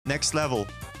Next level.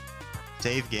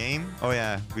 Save game. Oh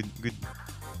yeah,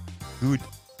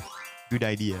 good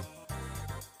idea.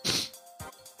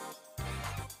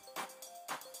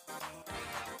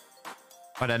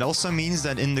 But that also means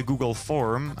that in the Google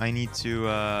form, I need to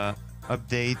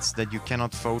update that you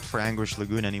cannot vote for Anguish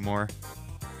Lagoon anymore.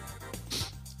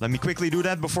 Let me quickly do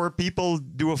that before people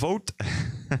do a vote.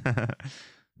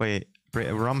 Wait,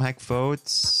 Romhack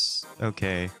votes.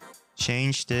 Okay.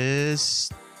 Change this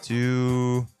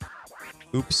to...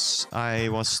 Oops, I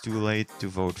was too late to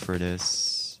vote for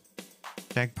this.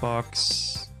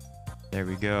 Checkbox. There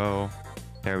we go.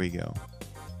 There we go.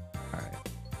 Alright.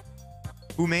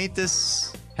 Who made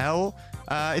this hell?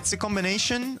 It's a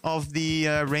combination of the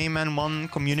Rayman 1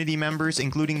 community members,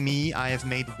 including me. I have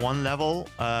made one level,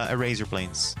 Eraser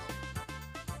Planes.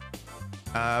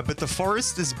 But the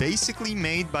forest is basically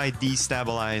made by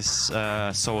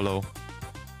Destabilize Solo.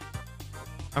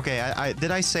 Okay,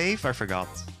 did I save? I forgot.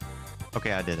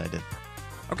 Okay, I did.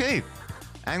 Okay,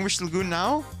 Anguish Lagoon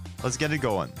now. Let's get it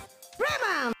going.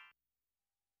 Rayman!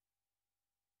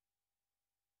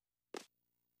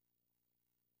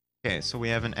 Okay, so we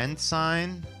have an end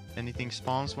sign. Anything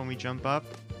spawns when we jump up?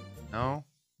 No?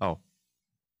 Oh.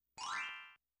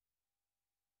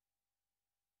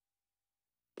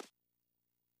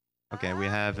 Okay, we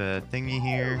have a thingy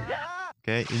here.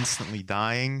 Okay, instantly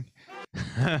dying.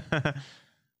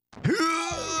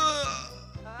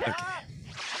 Okay.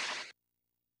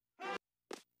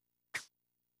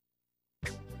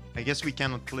 I guess we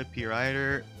cannot clip here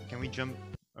either. Can we jump?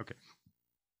 Okay.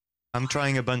 I'm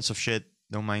trying a bunch of shit.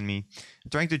 Don't mind me. I'm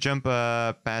trying to jump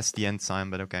past the end sign,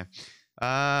 but okay.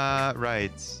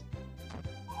 Right.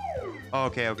 Oh,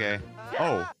 okay.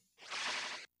 Oh.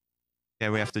 Yeah,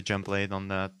 we have to jump late on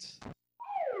that.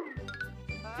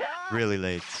 Really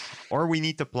late. Or we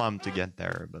need to plumb to get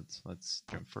there, but let's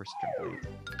jump late.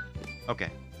 Okay,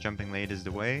 jumping late is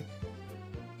the way.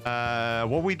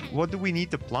 What do we need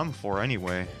to plumb for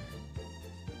anyway?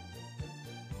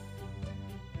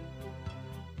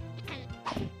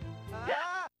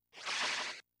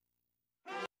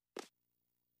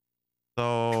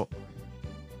 So,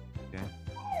 okay.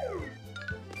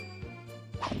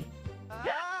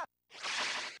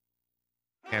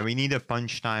 Okay, we need a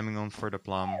punch timing on for the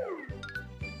plumb.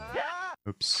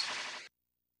 Oops.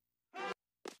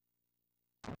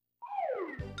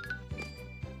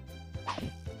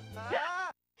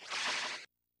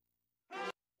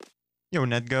 Yo,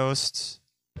 NetGhost.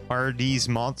 Are these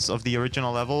mods of the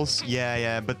original levels?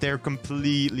 Yeah, but they're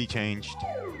completely changed.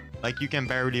 Like, you can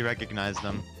barely recognize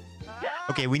them.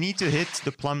 Okay, we need to hit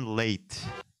the plumb late.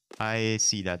 I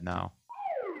see that now.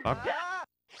 Fuck.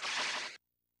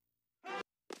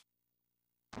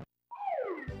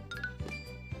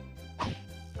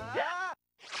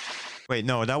 Wait,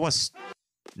 no, that was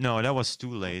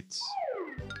too late.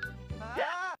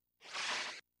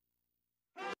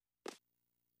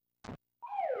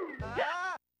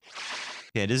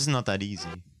 Yeah, this is not that easy.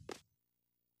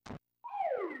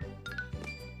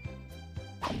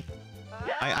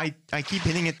 I keep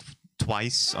hitting it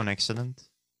twice on accident.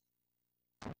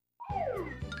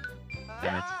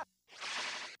 Damn it.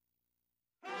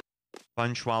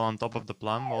 Punch while on top of the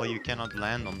plumb? Well, you cannot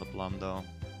land on the plumb though.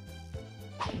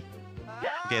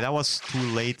 Okay, that was too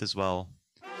late as well.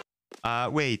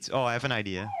 Wait. Oh, I have an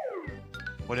idea.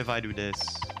 What if I do this?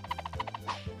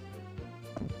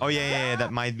 Oh, yeah,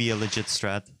 that might be a legit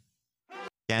strat.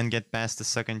 Can't get past the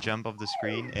second jump of the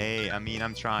screen. Hey, I mean,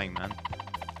 I'm trying, man.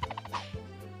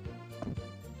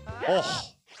 Oh,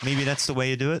 maybe that's the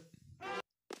way you do it.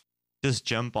 Just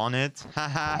jump on it. Ha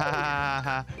ha ha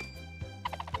ha.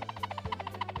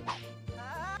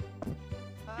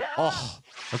 Oh,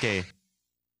 okay.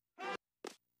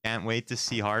 Can't wait to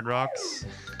see Hard Rocks.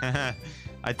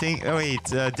 I think... Oh, wait.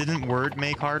 Didn't Word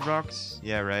make Hard Rocks?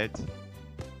 Yeah, right.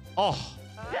 Oh,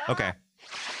 okay.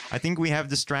 I think we have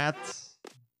the strat.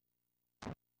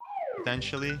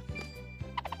 Potentially.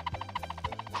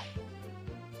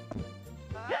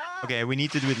 Okay, we need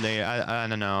to do it later. I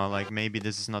don't know. Like, maybe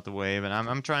this is not the way, but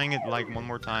I'm trying it, like, one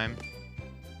more time.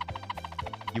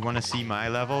 You want to see my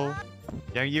level?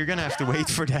 Yeah, you're gonna have to wait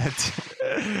for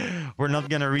that. We're not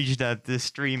gonna reach that this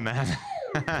stream, man.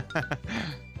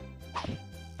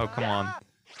 Oh, come on.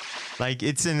 Like,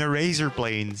 it's in Eraser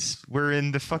Planes. We're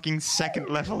in the fucking second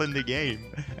level in the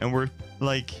game. And we're,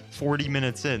 like, 40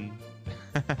 minutes in.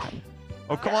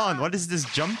 Oh, come on. What is this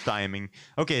jump timing?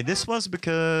 Okay, this was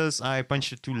because I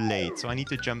punched it too late. So I need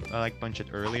to jump, like, punch it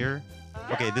earlier.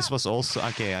 Okay, this was also...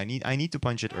 Okay, I need to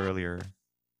punch it earlier.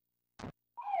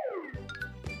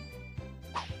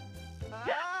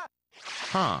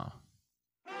 Huh.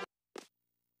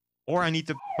 Or I need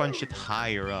to punch it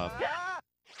higher up.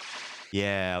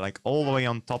 Yeah, like all the way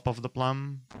on top of the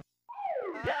plum.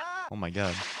 Oh my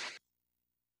god.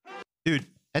 Dude,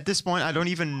 at this point, I don't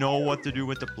even know what to do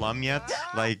with the plum yet.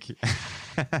 Like...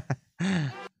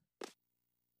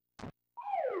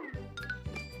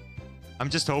 I'm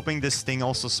just hoping this thing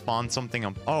also spawns something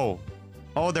on... Oh!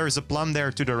 Oh, there's a plum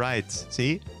there to the right.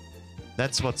 See?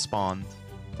 That's what spawned.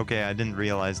 Okay, I didn't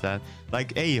realize that.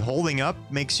 Like, hey, holding up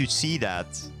makes you see that.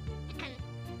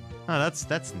 Oh,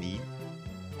 that's neat.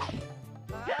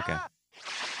 Okay.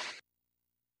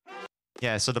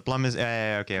 Yeah, so the plum is...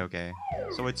 okay.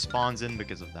 So it spawns in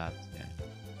because of that.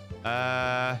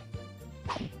 Yeah.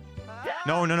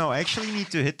 No. I actually need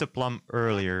to hit the plum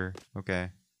earlier. Okay.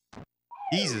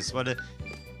 Jesus, what a...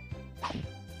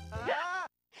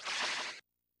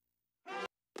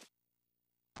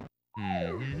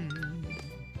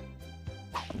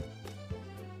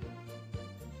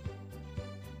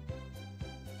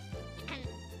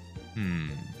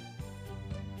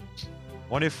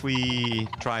 What if we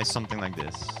try something like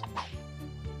this?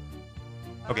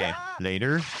 Okay,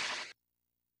 later.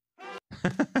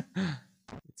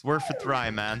 It's worth a try,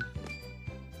 man.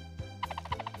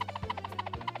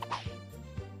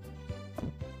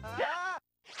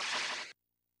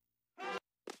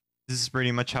 This is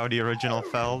pretty much how the original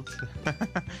felt.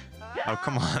 Oh,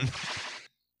 come on.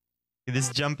 This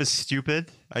jump is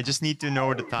stupid. I just need to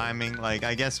know the timing. Like,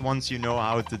 I guess once you know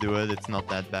how to do it, it's not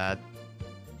that bad.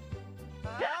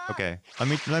 Okay,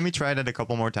 let me try that a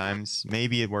couple more times.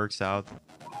 Maybe it works out.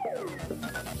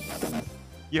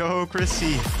 Yo,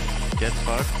 Chrissy! Get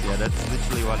fucked? Yeah, that's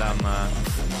literally what I'm...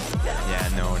 Yeah,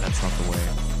 no, that's not the way.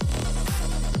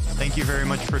 Thank you very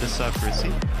much for the sub,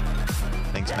 Chrissy.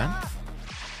 Thanks, man.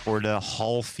 For the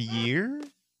half year.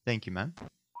 Thank you, man.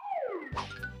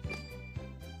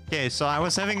 Okay, so I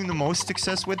was having the most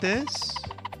success with this.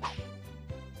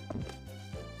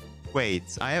 Wait,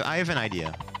 I have an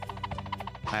idea.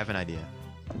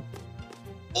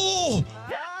 Oh!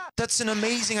 That's an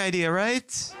amazing idea,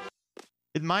 right?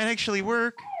 It might actually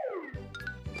work.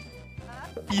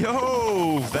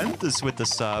 Yo! Ventus with the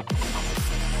sub.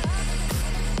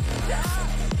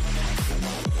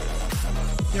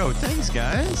 Yo, thanks,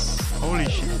 guys. Holy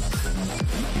shit.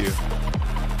 Thank you.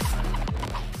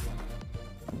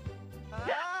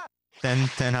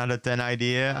 10 out of 10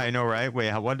 idea. I know, right? Wait,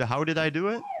 how did I do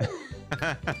it?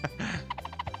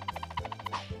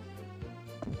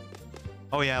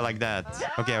 Oh yeah, like that.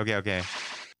 Okay.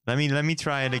 Let me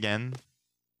try it again.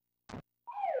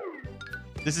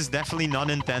 This is definitely not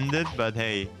intended, but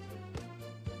hey.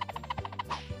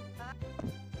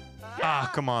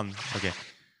 Ah, come on. Okay.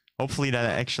 Hopefully that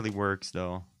actually works,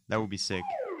 though. That would be sick.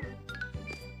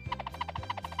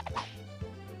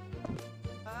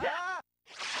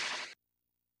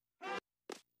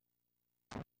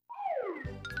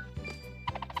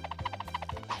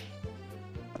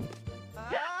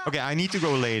 Okay, I need to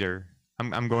go later.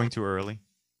 I'm going too early.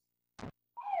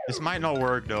 This might not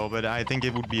work though, but I think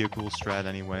it would be a cool strat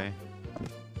anyway.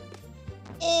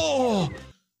 Oh!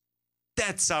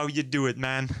 That's how you do it,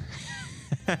 man.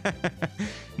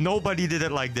 Nobody did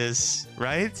it like this,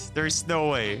 right? There's no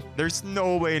way. There's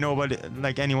no way nobody,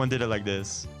 like anyone did it like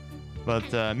this.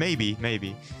 But maybe.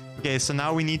 Okay, so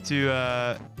now we need to...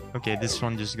 Okay, this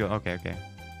one just go... Okay.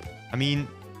 I mean...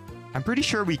 I'm pretty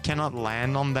sure we cannot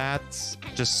land on that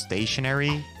just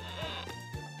stationary.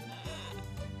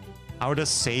 How does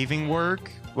saving work?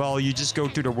 Well, you just go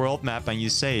to the world map and you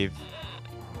save.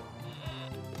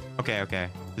 Okay.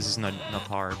 This is not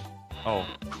hard. Oh.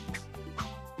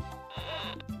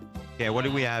 Okay, what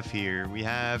do we have here? We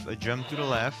have a jump to the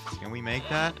left. Can we make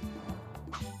that?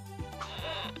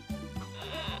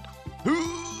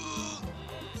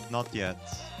 Not yet.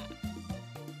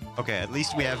 Okay, at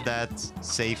least we have that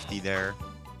safety there.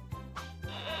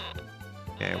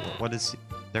 Okay, what is...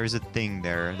 There's a thing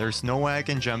there. There's no way I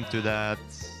can jump to that.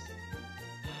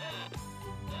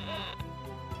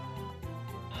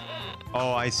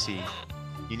 Oh, I see.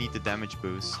 You need the damage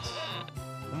boost.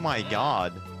 Oh my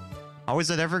god. How is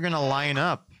that ever gonna line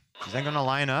up? Is that gonna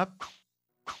line up?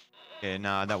 Okay,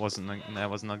 nah, that was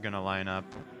not gonna line up.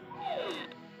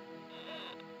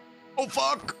 Oh,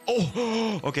 fuck!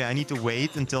 Oh! Okay, I need to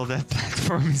wait until that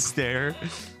platform is there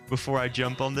before I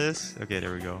jump on this. Okay,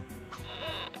 there we go.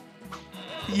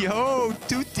 Yo,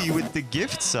 Tutti with the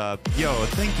gift sub. Yo,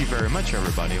 thank you very much,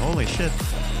 everybody. Holy shit.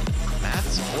 Mad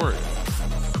support.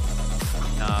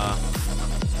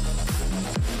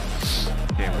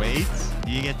 Okay, wait.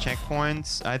 Do you get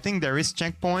checkpoints? I think there is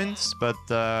checkpoints, but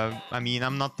I mean,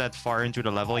 I'm not that far into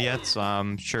the level yet, so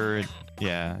I'm sure,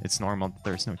 yeah, it's normal that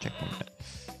there's no checkpoint yet.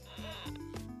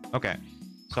 Okay,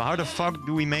 So how the fuck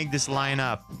do we make this line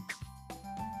up?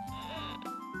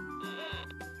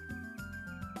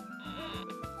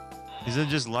 Is it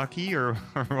just lucky or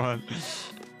what?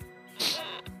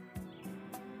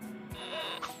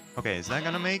 Okay, is that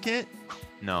gonna make it?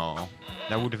 No,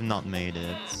 that would have not made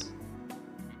it.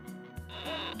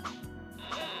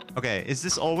 Okay, is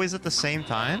this always at the same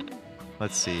time?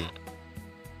 Let's see.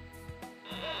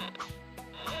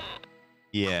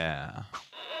 Yeah.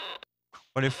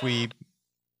 What if we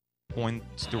point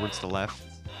towards the left?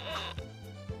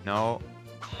 No.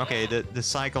 Okay, the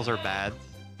cycles are bad.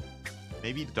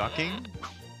 Maybe ducking?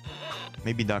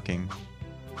 Maybe ducking.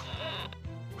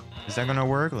 Is that gonna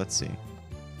work? Let's see.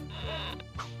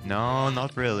 No,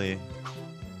 not really.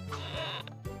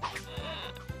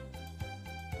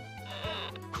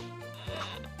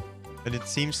 But it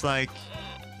seems like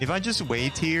if I just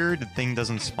wait here, the thing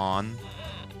doesn't spawn.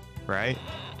 Right?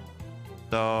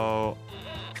 So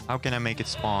how can I make it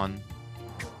spawn?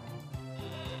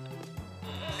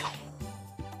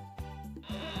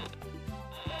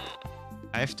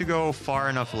 I have to go far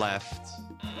enough left.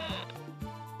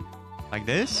 Like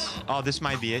this? Oh, this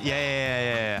might be it.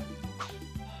 Yeah.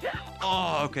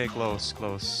 Oh, okay, close.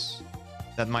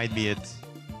 That might be it.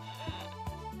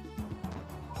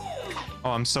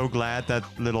 Oh, I'm so glad that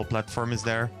little platform is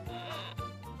there.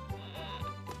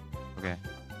 Okay.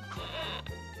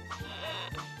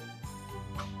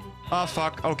 Oh,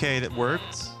 fuck. Okay, that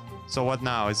worked. So what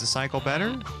now? Is the cycle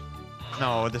better?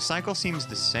 No, the cycle seems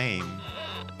the same.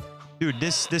 Dude,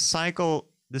 this cycle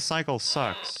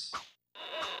sucks.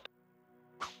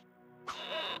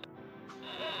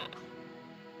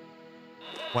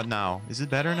 What now? Is it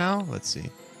better now? Let's see.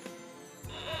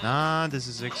 Nah, this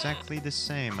is exactly the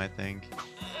same, I think.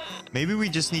 Maybe we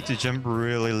just need to jump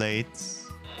really late.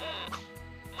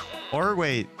 Or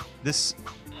wait, this...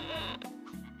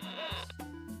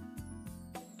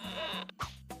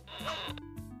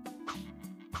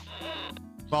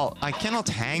 Well, I cannot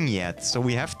hang yet, so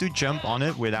we have to jump on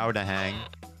it without a hang.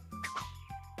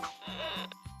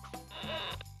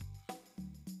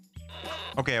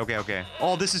 Okay.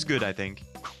 Oh, this is good, I think.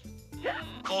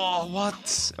 Oh,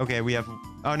 what? Okay, we have...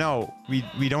 Oh, no.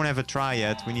 We don't have a try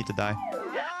yet. We need to die.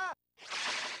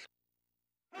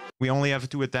 We only have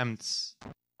 2 attempts.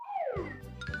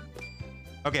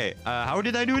 Okay, how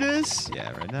did I do this?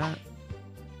 Yeah, right now.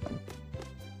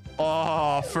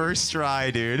 Oh, first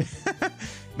try, dude.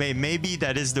 Maybe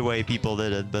that is the way people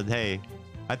did it, but hey.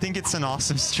 I think it's an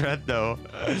awesome strat, though.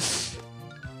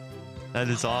 That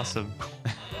is awesome.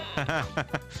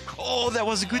 Oh, that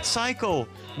was a good cycle.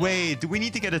 Wait, do we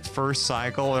need to get it first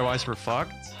cycle? Otherwise, we're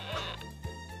fucked.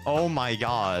 Oh my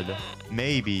god.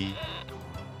 Maybe.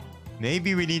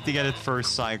 Maybe we need to get it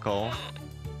first cycle.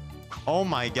 Oh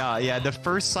my god. Yeah, the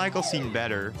first cycle seemed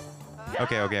better.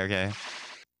 Okay.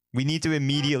 We need to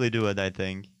immediately do it, I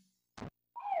think.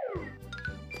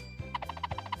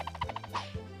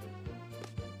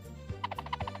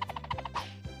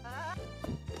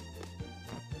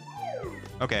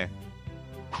 Okay.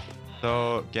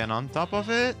 So, get on top of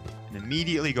it and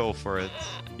immediately go for it.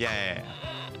 Yeah.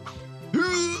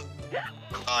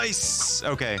 Nice!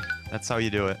 Okay, that's how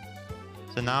you do it.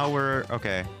 So now we're...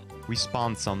 Okay, we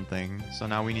spawned something. So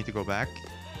now we need to go back.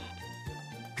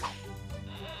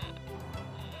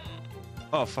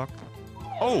 Oh, fuck.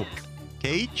 Oh!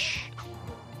 Cage?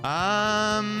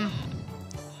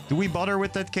 Do we bother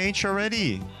with that cage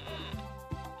already?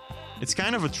 It's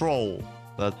kind of a troll.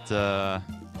 But,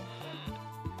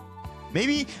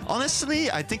 maybe,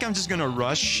 honestly, I think I'm just gonna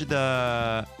rush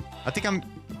the... I think I'm...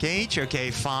 Cage?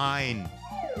 Okay, fine.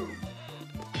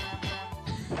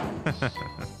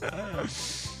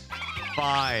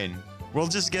 Fine. We'll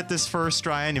just get this first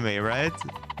try anyway, right?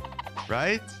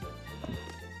 Right?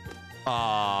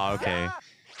 Ah, okay.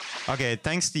 Okay,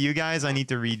 thanks to you guys, I need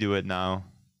to redo it now.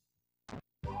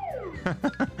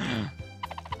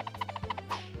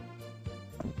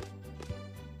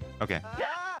 Okay.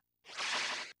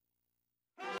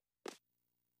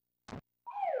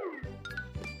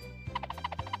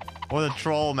 What a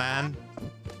troll, man.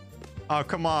 Oh,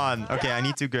 come on. Okay, I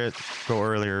need to go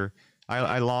earlier.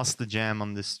 I lost the jam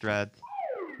on this strat.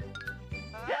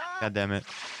 God damn it.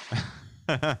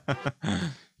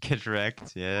 Get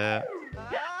wrecked, yeah.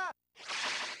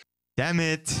 Damn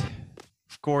it.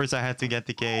 Of course I had to get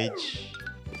the cage.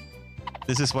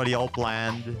 This is what y'all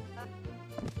planned.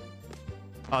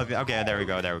 Oh, okay, there we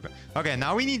go. Okay,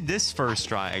 now we need this first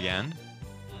try again.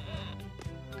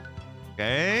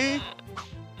 Okay.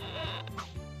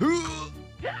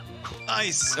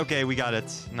 Nice. Okay, we got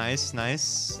it. Nice.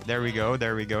 There we go.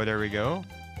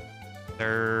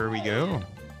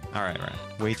 All right.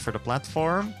 Wait for the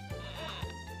platform.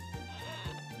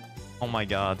 Oh my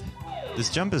god. This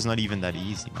jump is not even that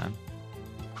easy, man.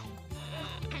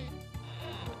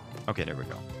 Okay, there we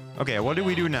go. Okay, what do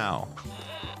we do now?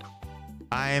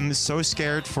 I'm so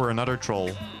scared for another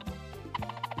troll.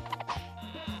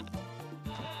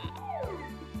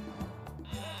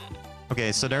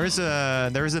 Okay, so there is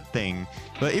a thing.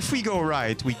 But if we go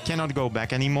right, we cannot go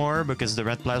back anymore because the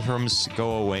red platforms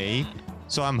go away.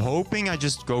 So I'm hoping I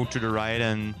just go to the right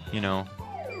and, you know,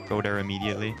 go there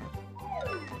immediately.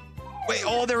 Wait,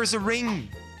 oh, there is a ring.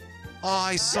 Oh,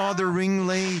 I saw the ring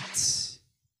late.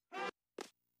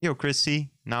 Yo,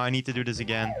 Chrissy, now I need to do this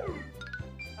again.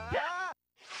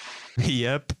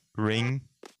 Yep, ring.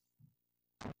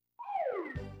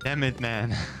 Damn it,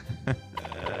 man.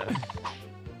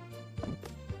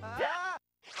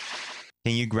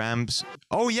 Can you grab...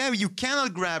 Oh yeah, you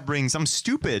cannot grab rings. I'm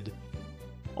stupid.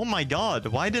 Oh my god,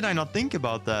 why did I not think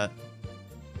about that?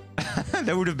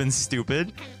 That would have been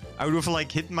stupid. I would have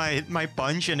like hit my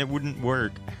punch and it wouldn't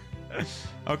work.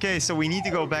 Okay, so we need to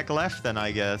go back left then,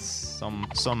 I guess.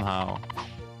 Somehow.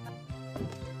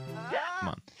 Come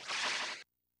on.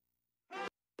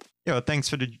 Yo, thanks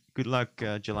for the good luck,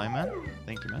 July man.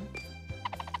 Thank you, man.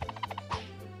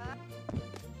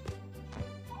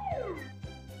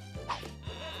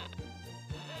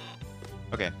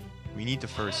 Okay, we need to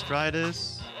first try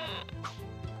this.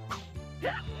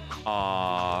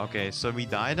 Okay, so we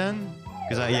die then?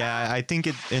 Because I think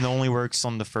it only works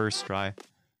on the first try.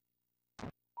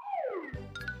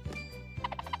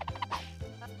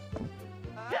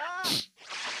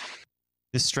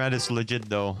 This strat is legit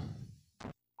though.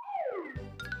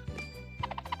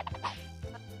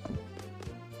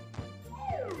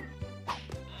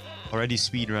 Already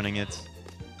speedrunning it.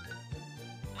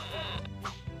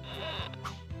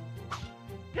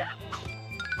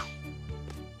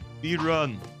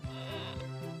 Speedrun!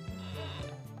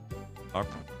 Up.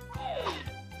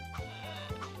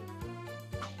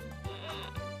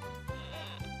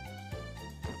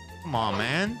 Come on,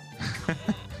 man.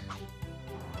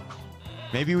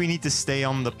 Maybe we need to stay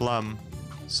on the plum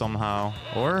somehow.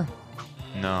 Or?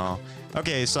 No.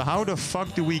 Okay, so how the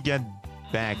fuck do we get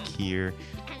back here?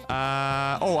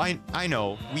 Oh, I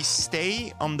know. We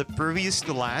stay on the previous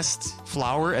to last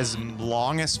flower as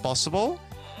long as possible.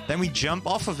 Then we jump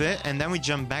off of it, and then we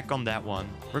jump back on that one.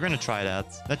 We're gonna try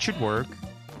that. That should work.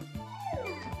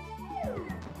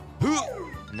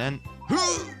 And then...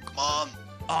 Come on!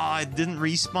 Ah, it didn't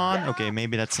respawn. Okay,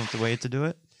 maybe that's not the way to do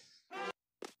it.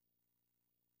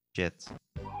 Shit.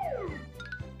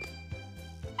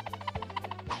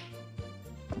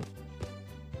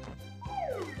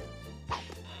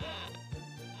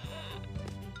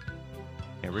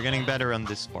 Okay, we're getting better on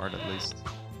this part at least.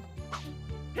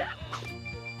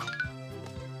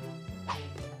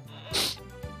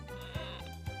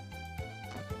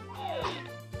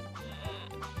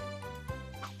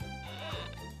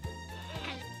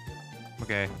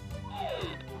 Okay.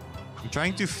 I'm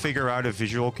trying to figure out a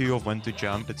visual cue of when to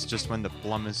jump. It's just when the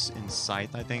plum is in sight,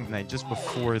 I think. Like just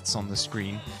before it's on the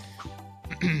screen.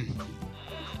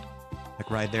 Like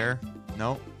right there.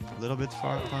 No. A little bit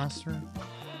far faster.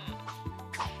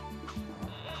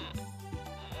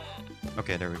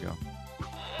 Okay, there we go.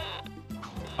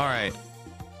 Alright.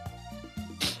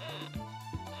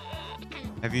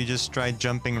 Have you just tried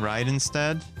jumping right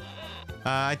instead?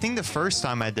 I think the first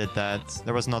time I did that,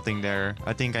 there was nothing there.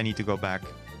 I think I need to go back.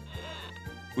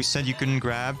 We said you couldn't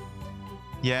grab?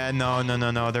 Yeah, no.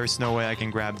 There's no way I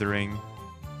can grab the ring.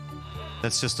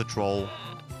 That's just a troll.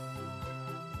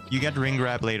 You get ring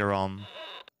grab later on.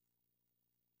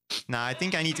 Nah, I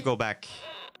think I need to go back.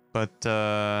 But,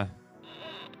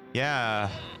 yeah.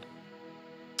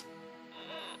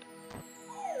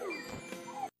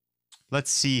 Let's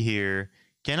see here.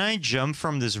 Can I jump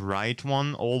from this right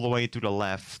one all the way to the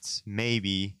left?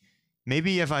 Maybe.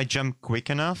 Maybe if I jump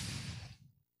quick enough.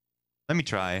 Let me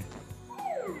try.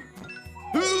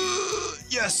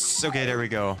 Yes! Okay, there we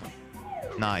go.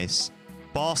 Nice.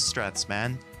 Boss strats,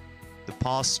 man. The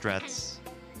boss strats.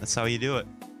 That's how you do it.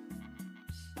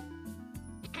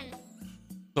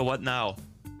 So what now?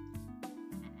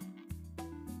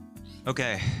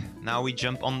 Okay, now we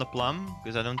jump on the plum,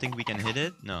 because I don't think we can hit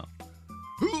it. No.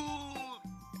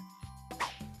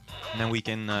 And then we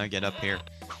can get up here.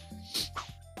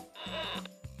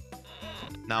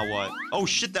 Now what? Oh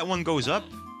shit, that one goes up?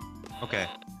 Okay.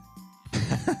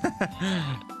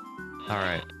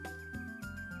 Alright.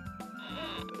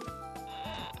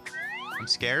 I'm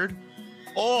scared.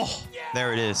 Oh!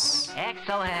 There it is.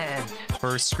 Excellent.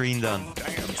 First screen done.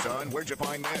 Damn, son, where'd you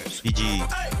find this? GG.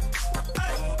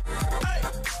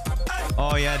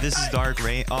 Oh yeah, this is Dark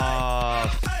Rain. Oh,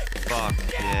 fuck,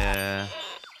 yeah.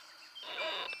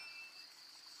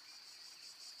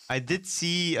 I did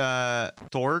see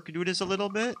Torque do this a little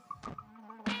bit.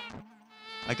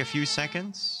 Like a few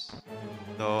seconds.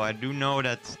 So I do know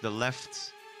that the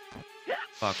left...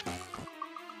 Fuck.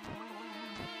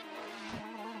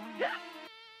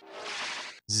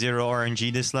 Zero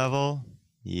RNG this level.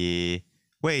 Yeah.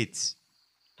 Wait.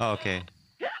 Oh, okay.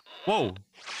 Whoa.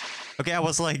 Okay, I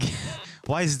was like,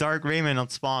 why is Dark Rayman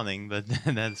not spawning? But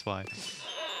that's why.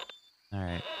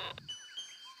 Alright.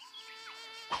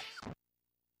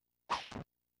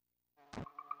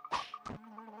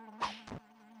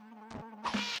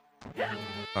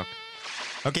 Fuck.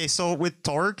 Okay, so with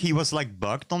Torque, he was like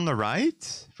bugged on the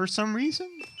right for some reason?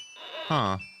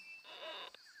 Huh.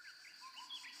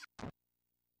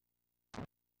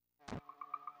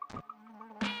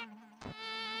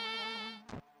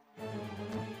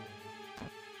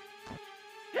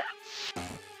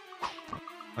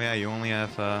 Oh yeah, you only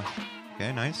have,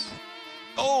 okay, nice.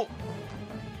 Oh!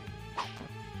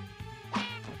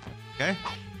 Okay.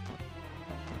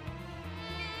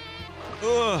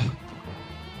 Ugh!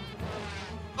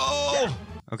 Oh!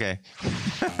 Okay.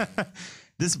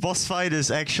 This boss fight is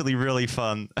actually really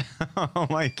fun. Oh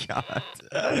my god.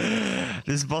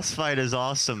 This boss fight is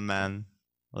awesome, man.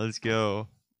 Let's go.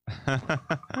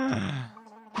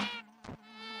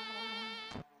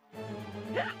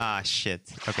 Ah, shit.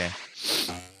 Okay.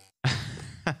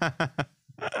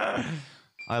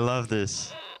 I love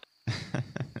this.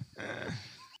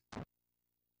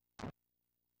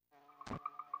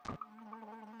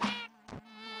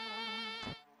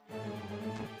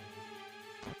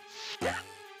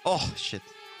 Oh, shit.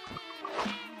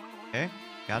 Okay,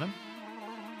 got him.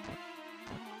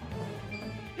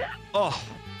 Oh.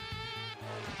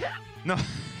 No.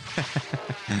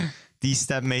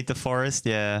 D-step made the forest,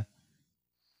 yeah.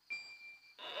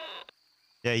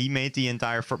 Yeah, he made the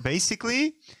entire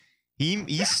basically,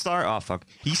 he started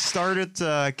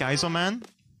Kaizoman.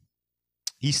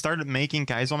 He started making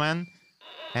Kaizoman,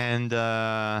 and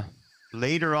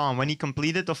later on, when he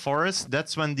completed the forest,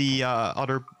 that's when the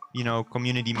other, you know,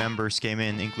 community members came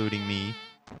in, including me.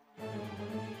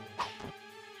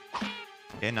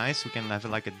 Okay, nice. We can have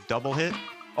like a double hit.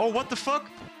 Oh, what the fuck?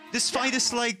 This fight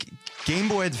is like Game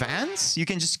Boy Advance? You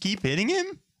can just keep hitting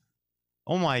him?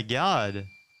 Oh my god.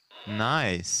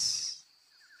 Nice.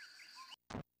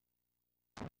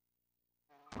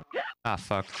 Ah,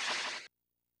 fuck.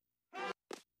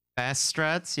 Fast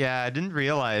strats? Yeah, I didn't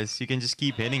realize you can just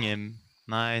keep hitting him.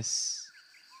 Nice.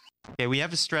 Okay, we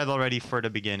have a strat already for the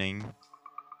beginning.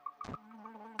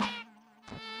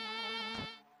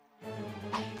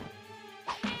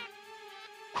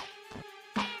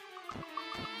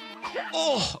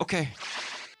 Oh, okay.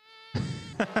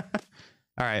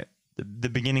 Alright, the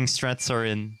beginning strats are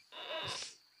in.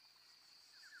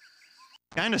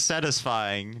 Kind of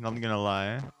satisfying, not gonna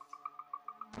lie.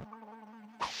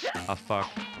 Oh fuck,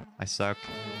 I suck.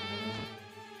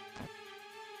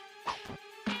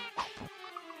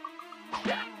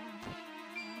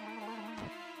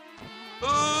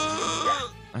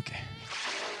 Okay.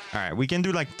 Alright, we can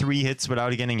do like 3 hits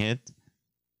without getting hit.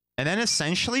 And then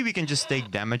essentially we can just take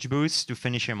damage boosts to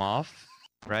finish him off,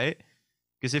 right?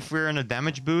 Because if we're in a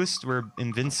damage boost, we're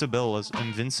invincible as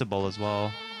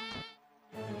well.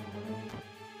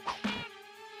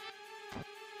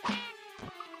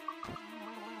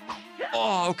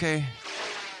 Oh, okay.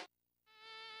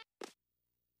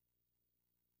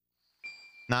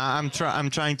 Nah, I'm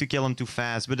trying to kill him too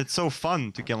fast, but it's so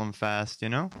fun to kill him fast, you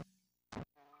know?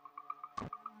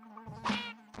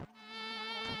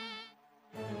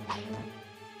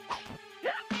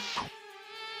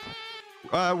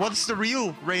 What's the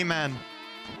real Rayman?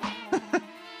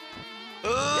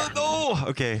 No!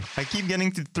 Okay, I keep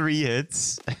getting to 3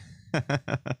 hits.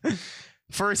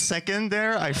 For a second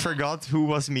there, I forgot who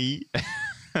was me.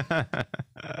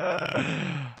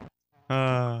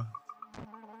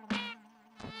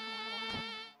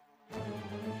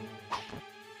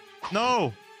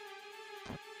 No!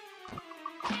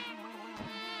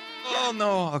 Oh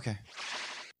no, okay.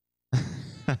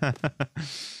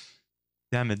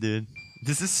 Damn it, dude.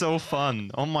 This is so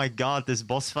fun. Oh my god, this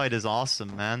boss fight is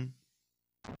awesome, man.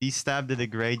 D-Stab did a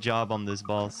great job on this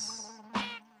boss.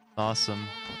 Awesome.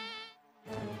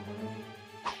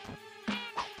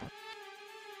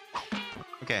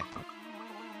 Okay.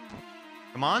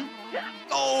 Come on.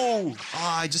 Oh!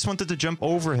 Ah, I just wanted to jump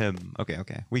over him. Okay,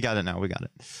 okay. We got it now. We got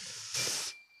it.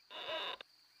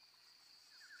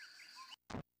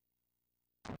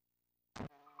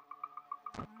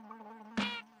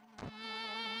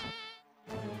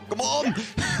 Come on!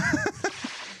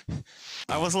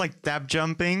 I was like tap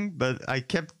jumping, but I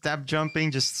kept tap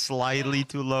jumping just slightly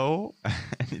too low.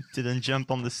 And it Didn't jump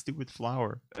on the stupid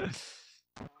flower.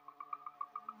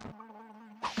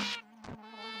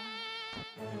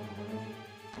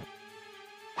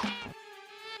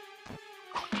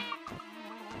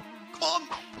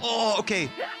 Oh, okay.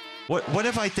 What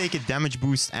if I take a damage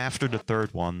boost after the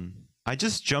third one? I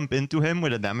just jump into him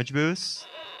with a damage boost.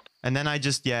 And then I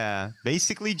just, yeah,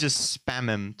 basically just spam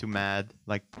him to mad,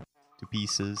 like, to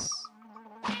pieces.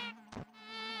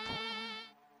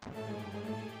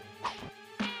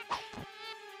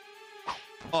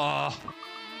 Oh.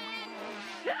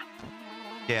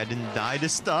 Okay, I didn't die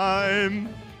this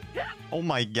time. Oh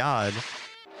my god.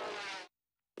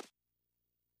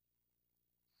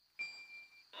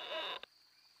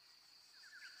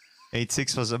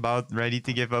 8-6 was about ready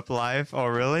to give up life. Oh,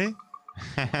 really?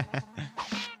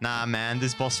 Nah, man,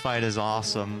 this boss fight is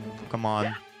awesome. Come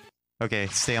on. Okay,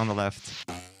 stay on the left.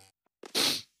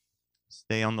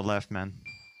 Stay on the left, man.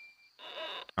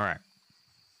 Alright.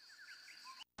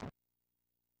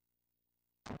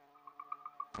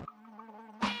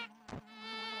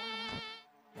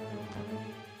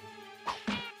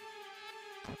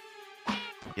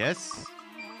 Yes?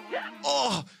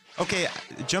 Oh! Okay,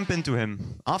 jump into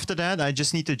him. After that, I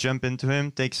just need to jump into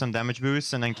him, take some damage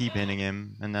boosts, and then keep hitting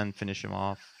him, and then finish him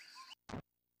off.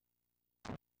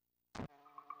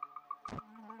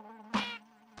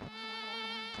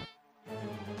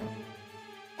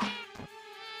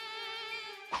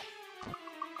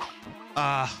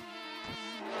 Ah.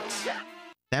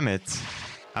 Damn it.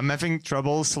 I'm having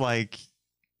troubles, like,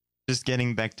 just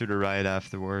getting back to the right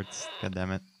afterwards. God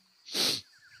damn it.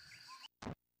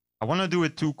 I want to do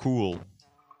it too cool.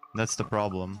 That's the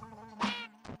problem.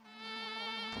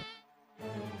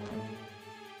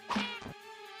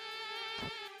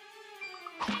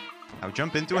 I'll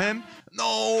jump into him.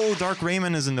 No! Dark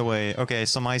Rayman is in the way. Okay,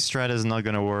 so my strat is not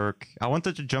gonna work. I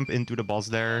wanted to jump into the boss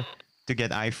there to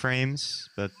get iframes,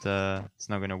 but it's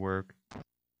not gonna work.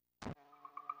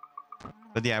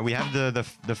 But yeah, we have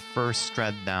the first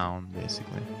strat down,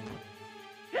 basically.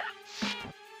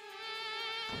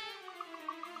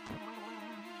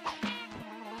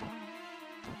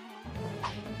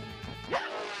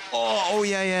 Oh,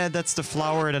 yeah, that's the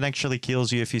flower that actually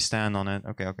kills you if you stand on it.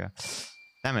 Okay.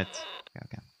 Damn it.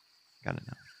 Okay. Got it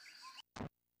now.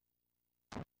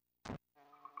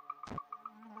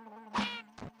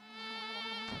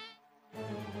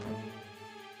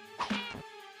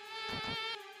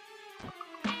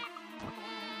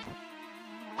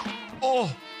 Oh!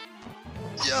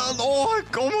 Yeah, no,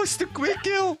 almost a quick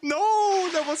kill! No!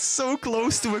 That was so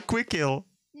close to a quick kill!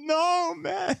 No,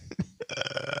 man!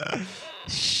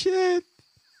 Shit!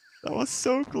 That was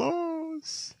so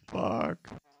close! Fuck.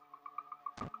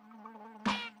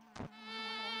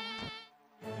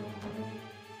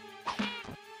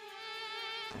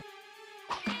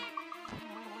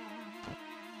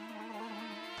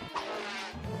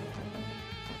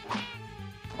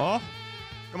 Oh!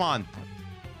 Come on!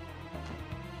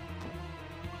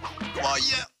 Come on,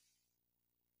 yeah!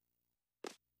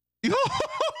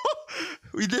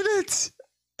 We did it!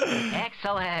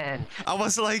 Excellent! I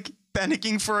was like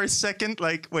panicking for a second,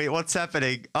 like, wait, what's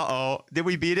happening? Uh-oh. Did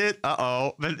we beat it?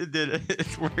 Uh-oh. But it did.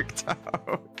 It worked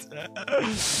out.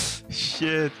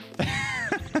 Shit.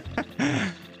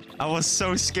 I was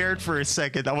so scared for a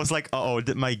second. I was like, uh-oh,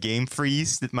 did my game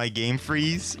freeze? Did my game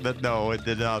freeze? But no, it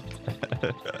did not.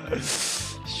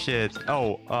 Shit.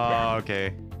 Oh,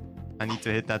 okay. I need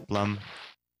to hit that plum.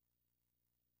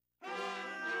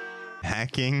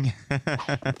 Hacking.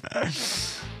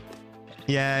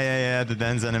 Yeah, the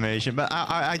dance animation. But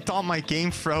I thought my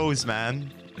game froze,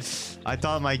 man. I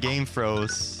thought my game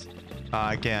froze.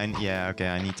 Okay,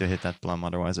 I need to hit that plum,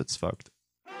 otherwise it's fucked.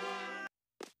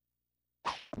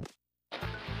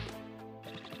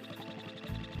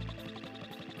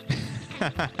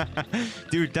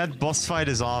 Dude, that boss fight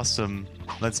is awesome.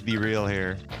 Let's be real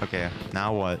here. Okay,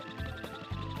 now what?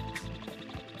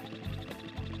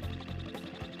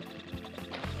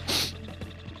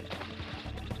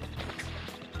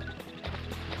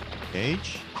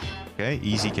 Cage. Okay,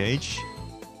 easy cage.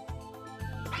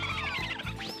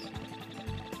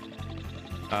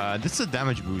 This is a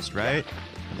damage boost, right?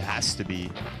 It has to be.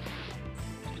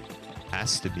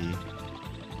 Has to be.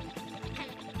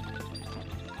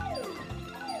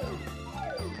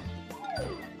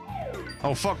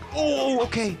 Oh, fuck. Oh,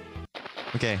 okay.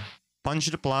 Okay. Punch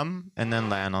the plum and then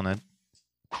land on it.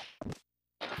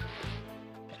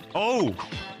 Oh!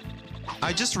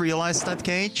 I just realized that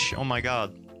cage. Oh my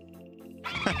god.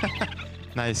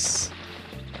 Nice.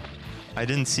 I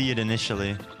didn't see it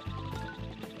initially.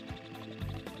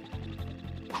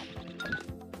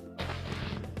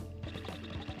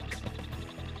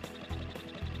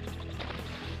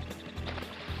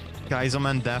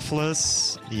 Kaizoman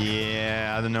Deathless?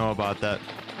 Yeah, I don't know about that,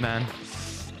 man.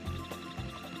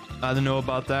 I don't know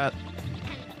about that.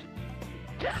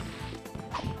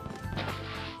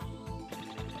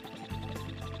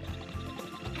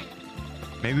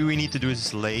 Maybe we need to do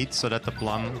this late so that the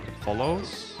plum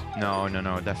follows? No, no,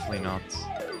 no, definitely not.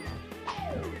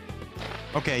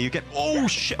 Okay, you get... Oh,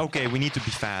 shit! Okay, we need to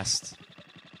be fast.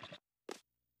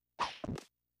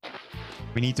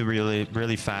 We need to really,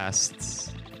 really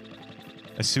fast.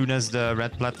 As soon as the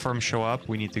red platforms show up,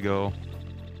 we need to go.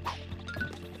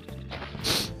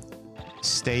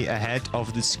 Stay ahead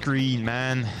of the screen,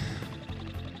 man.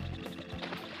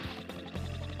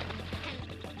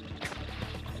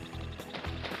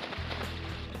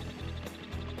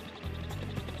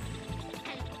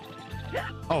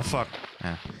 Oh, fuck.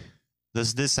 Yeah.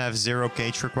 Does this have 0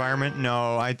 cage requirement?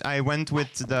 No, I went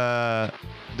with the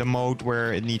mode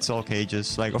where it needs all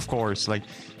cages. Like, of course, like,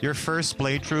 your first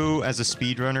playthrough as a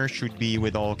speedrunner should be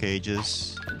with all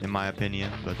cages, in my opinion,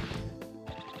 but...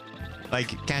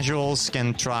 Like, casuals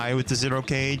can try with the 0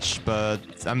 cage, but,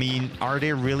 I mean, are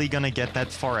they really gonna get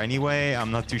that far anyway? I'm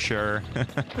not too sure.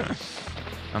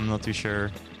 I'm not too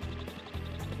sure.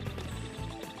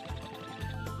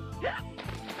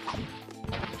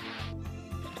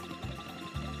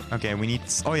 Okay, we need...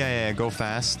 Oh, yeah, yeah, go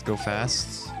fast, go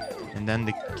fast. And then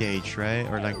the cage, right?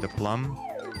 Or like the plum.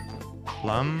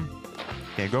 Plum.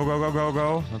 Okay, go, go, go, go,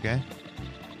 go. Okay.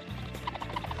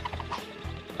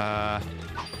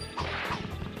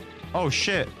 Oh,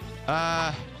 shit.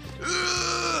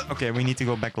 Okay, we need to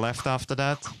go back left after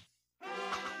that.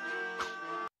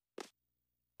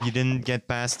 You didn't get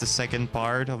past the second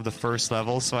part of the first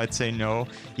level, so I'd say no.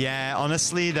 Yeah,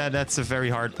 honestly, that's a very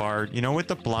hard part. You know, with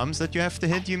the plums that you have to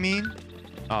hit, you mean?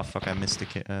 Oh, fuck, I missed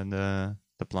the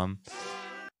plum.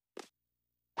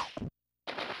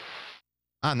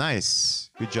 Ah, nice.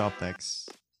 Good job, Tex.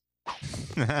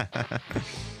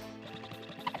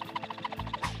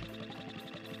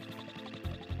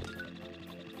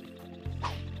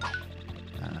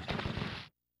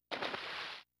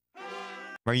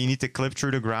 Where you need to clip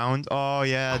through the ground. Oh,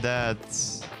 yeah,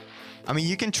 that's... I mean,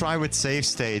 you can try with save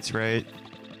states, right?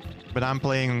 But I'm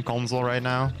playing on console right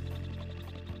now.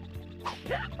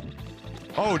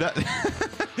 Oh, that...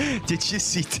 Did you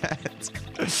see that?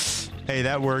 Hey,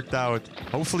 that worked out.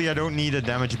 Hopefully I don't need a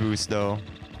damage boost, though.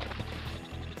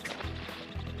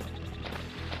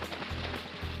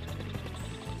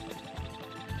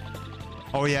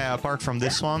 Oh, yeah, apart from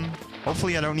this one.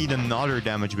 Hopefully I don't need another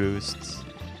damage boost.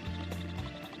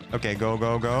 Okay, go,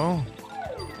 go, go.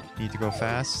 Need to go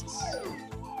fast.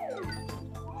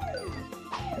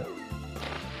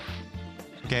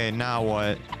 Okay, now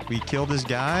what? We kill this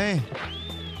guy.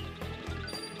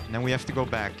 And then we have to go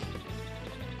back.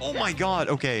 Oh my god,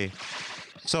 okay.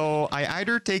 So, I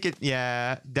either take it...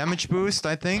 Yeah, damage boost,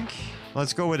 I think.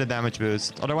 Let's go with a damage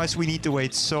boost. Otherwise, we need to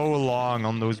wait so long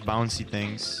on those bouncy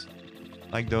things.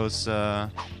 Like those,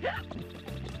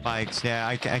 spikes. Yeah,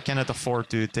 I cannot afford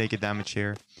to take a damage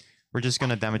here. We're just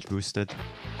gonna damage boost it.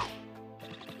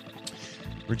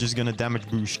 We're just gonna damage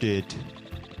boost it.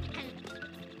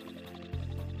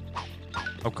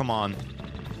 Oh, come on.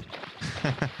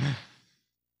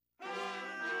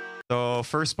 So,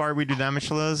 first part we do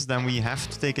damageless, then we have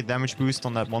to take a damage boost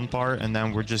on that one part, and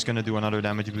then we're just gonna do another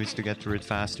damage boost to get through it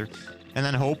faster. And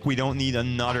then hope we don't need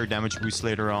another damage boost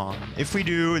later on. If we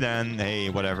do, then hey,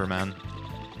 whatever, man.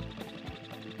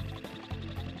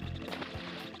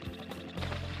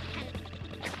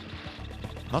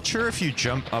 Not sure if you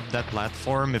jump up that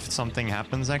platform if something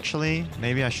happens, actually.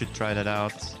 Maybe I should try that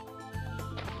out.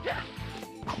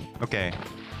 Okay.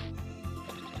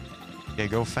 Okay,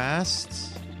 go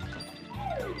fast.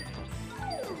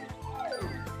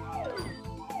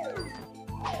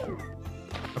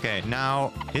 Okay,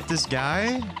 now hit this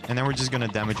guy, and then we're just gonna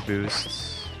damage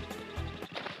boost.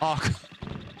 Oh.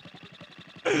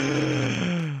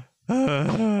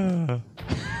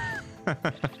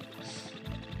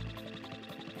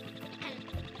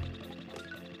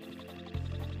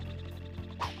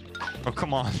 Oh,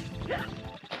 come on.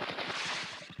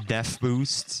 Death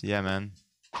boost. Yeah, man.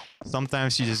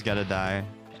 Sometimes you just gotta die.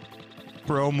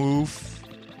 Pro move.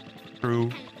 True.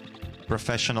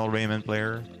 Professional Rayman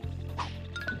player.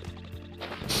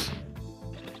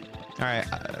 Alright,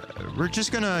 we're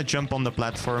just gonna jump on the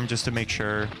platform just to make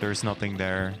sure there's nothing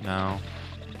there now.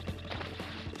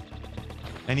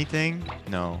 Anything?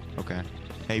 No. Okay.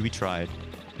 Hey, we tried.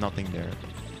 Nothing there.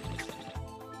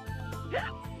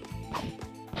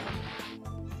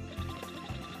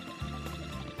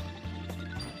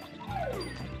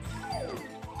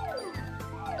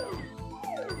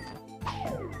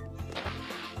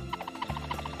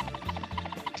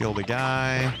 Kill the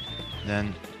guy.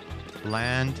 Then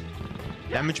land.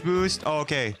 Damage boost. Oh,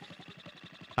 okay.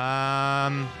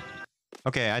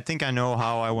 Okay, I think I know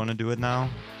how I want to do it now.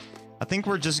 I think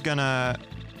we're just gonna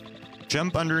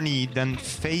jump underneath, then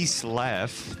face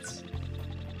left.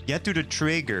 Get to the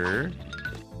trigger.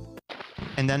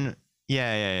 And then...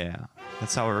 Yeah.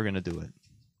 That's how we're gonna do it.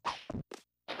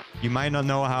 You might not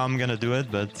know how I'm gonna do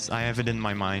it, but I have it in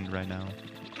my mind right now.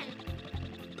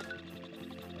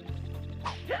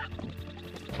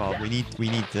 Well, we need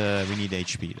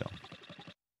HP though.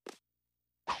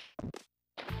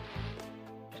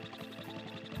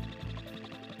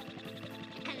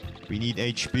 We need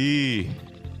HP.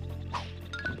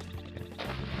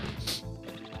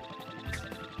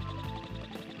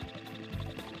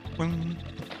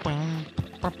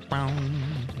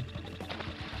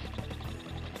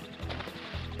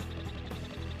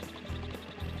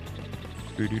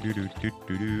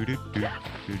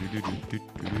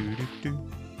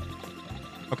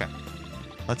 Okay.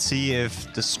 Let's see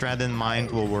if the strat in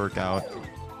mind will work out.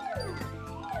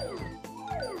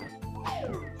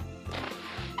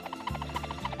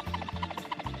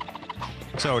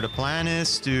 So the plan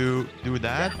is to do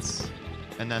that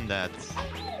and then that.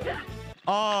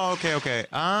 Oh, okay.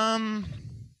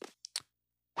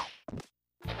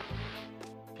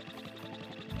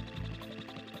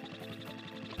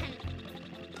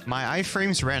 My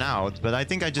iframes ran out, but I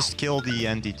think I just killed the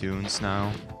anti-tunes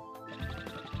now.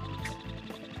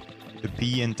 The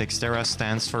P in Textera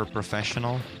stands for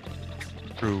professional.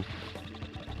 True.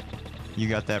 You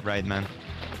got that right, man.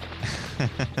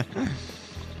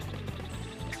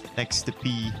 Next to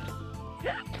P.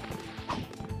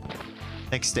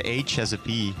 Next to H has a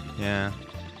P. Yeah.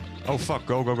 Oh, fuck.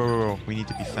 Go. We need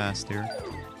to be fast here.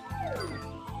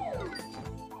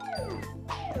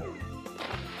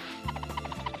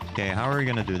 Okay, how are we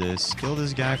gonna do this? Kill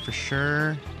this guy for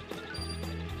sure.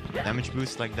 Damage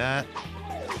boost like that.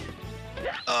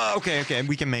 Okay.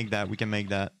 We can make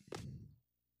that.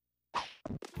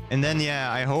 And then,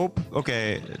 yeah, I hope...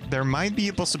 Okay, there might be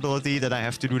a possibility that I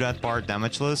have to do that part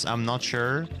damageless. I'm not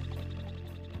sure.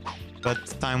 But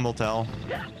time will tell.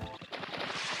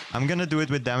 I'm gonna do it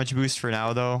with damage boost for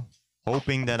now, though.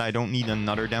 Hoping that I don't need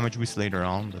another damage boost later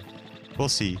on, but we'll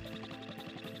see.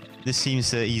 This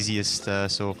seems the easiest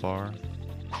so far.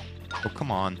 Oh,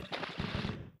 come on.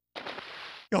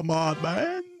 Come on,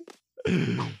 man.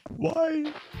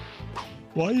 Why?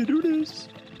 Why you do this?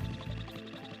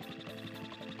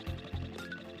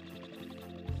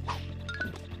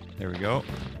 There we go.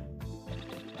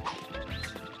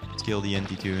 Let's kill the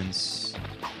anti-tunes.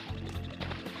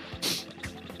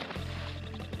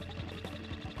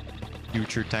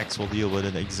 Future techs will deal with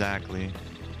it. Exactly.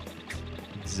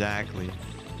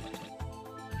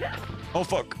 Oh,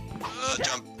 fuck.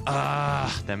 Jump.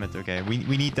 Damn it. Okay,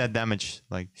 we need that damage.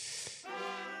 Like,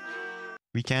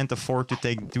 we can't afford to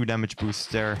take 2 damage boosts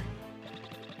there.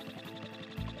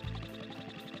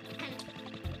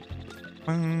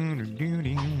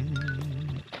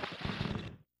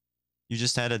 You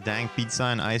just had a dank pizza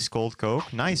and ice cold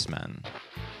Coke? Nice, man.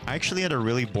 I actually had a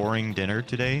really boring dinner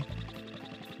today.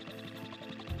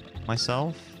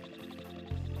 Myself.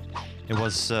 It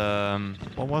was,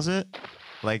 what was it?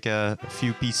 Like a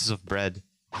few pieces of bread.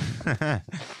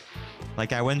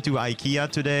 Like I went to IKEA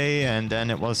today and then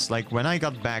it was like, when I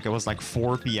got back, it was like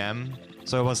 4 PM.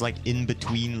 So it was like in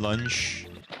between lunch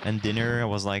and dinner. I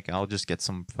was like, I'll just get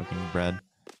some fucking bread.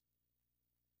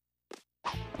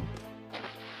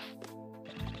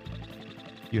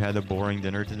 You had a boring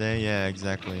dinner today? Yeah,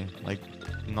 exactly. Like,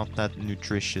 not that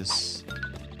nutritious.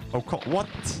 Oh, what?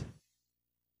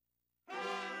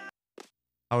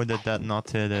 How did that not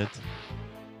hit it?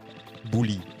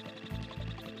 Bully.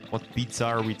 What pizza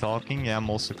are we talking? Yeah, I'm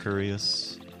also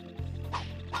curious.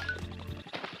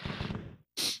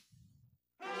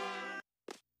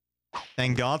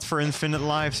 Thank God for infinite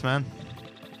lives, man.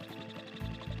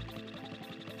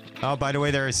 Oh, by the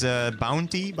way, there's a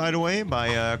bounty, by the way, by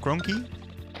Cronky.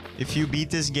 If you beat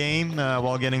this game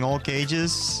while getting all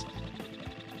cages,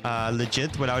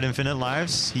 legit, without infinite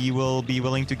lives, he will be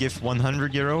willing to give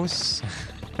 100 euros.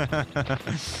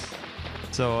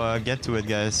 So get to it,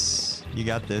 guys. You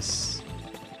got this.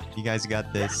 You guys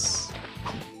got this.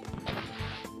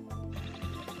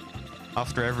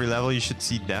 After every level, you should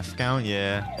see death count.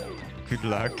 Yeah. Good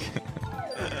luck.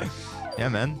 Yeah,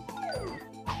 man.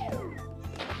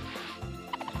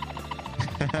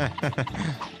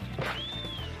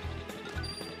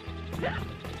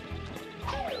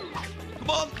 Come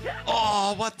on!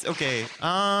 Oh, what? Okay.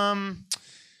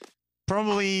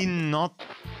 Probably not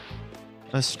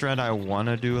a strat I want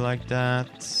to do like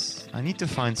that. I need to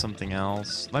find something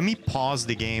else. Let me pause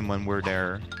the game when we're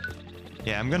there.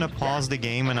 Yeah, I'm gonna pause the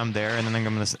game when I'm there, and then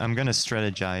I'm gonna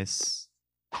strategize.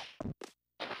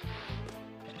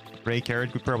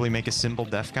 RayCarrot could probably make a simple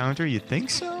death counter. You think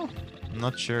so? I'm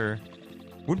not sure.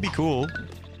 Would be cool.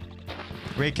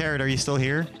 RayCarrot, are you still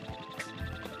here?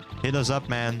 Hit us up,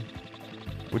 man.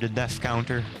 With a death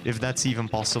counter, if that's even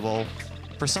possible.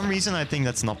 For some reason, I think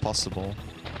that's not possible.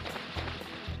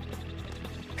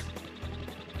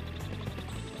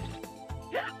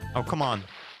 Oh, come on.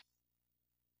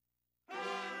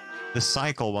 The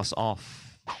cycle was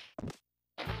off.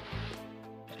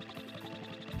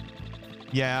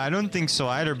 Yeah, I don't think so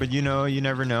either, but you know, you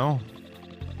never know.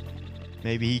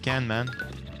 Maybe he can, man.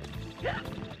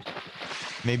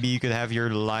 Maybe you could have your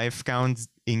life count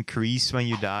increase when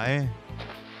you die.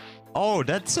 Oh,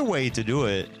 that's a way to do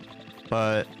it.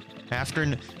 But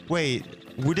after... Wait,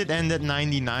 would it end at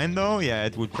 99 though? Yeah,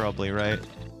 it would probably, right?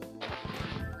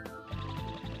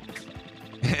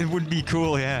 It would be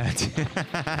cool, yeah.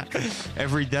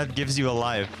 Every death gives you a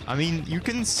life. I mean, you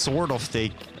can sort of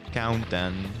take count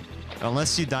then.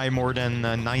 Unless you die more than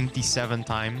 97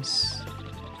 times.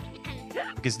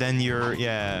 Because then you're...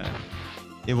 Yeah.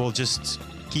 It will just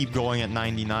keep going at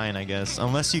 99, I guess.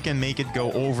 Unless you can make it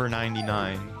go over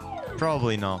 99.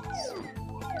 Probably not.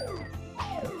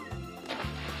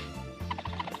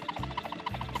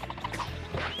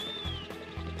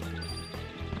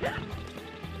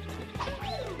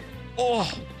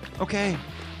 Oh! Okay.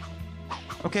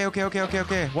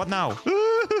 Okay. What now?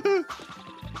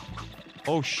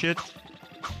 Oh shit.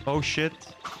 Oh shit.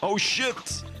 Oh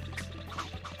shit!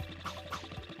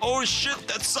 Oh shit,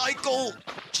 that cycle!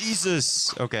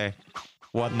 Jesus! Okay.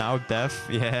 What now, death?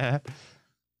 Yeah.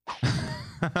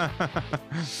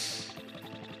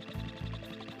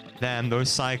 Damn,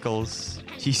 those cycles.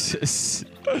 Jesus.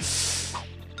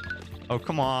 Oh,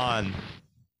 come on.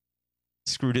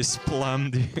 Screw this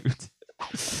plum, dude.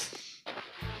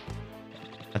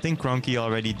 I think Cronky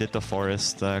already did the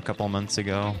forest a couple months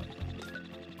ago.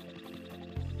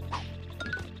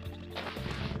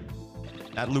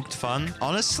 That looked fun.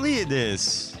 Honestly, it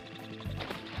is.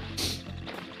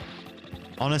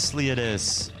 Honestly, it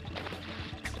is.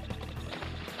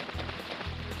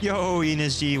 Yo,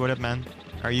 ENSG, what up, man?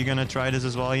 Are you gonna try this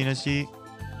as well, ENSG?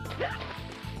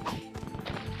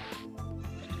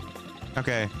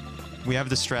 Okay, we have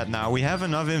the strat now. We have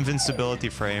enough invincibility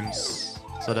frames,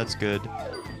 so that's good.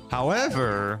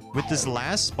 However, with this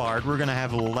last part, we're gonna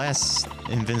have less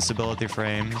invincibility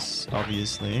frames,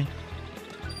 obviously.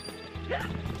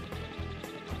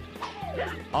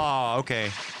 Oh,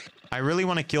 okay. I really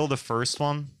want to kill the first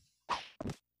one.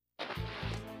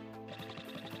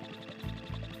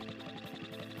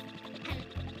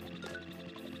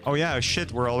 Oh yeah,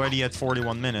 shit, we're already at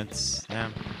 41 minutes.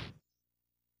 Damn.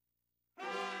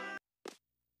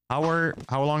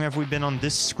 How long have we been on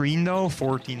this screen though?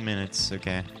 14 minutes.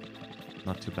 Okay.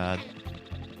 Not too bad.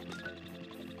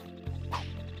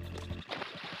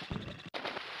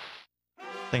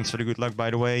 Thanks for the good luck, by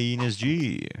the way,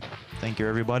 ENSG. Thank you,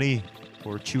 everybody,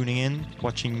 for tuning in,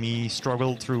 watching me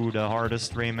struggle through the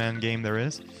hardest Rayman game there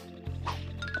is.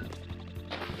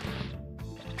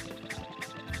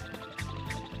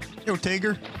 Yo,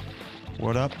 Tager.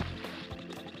 What up?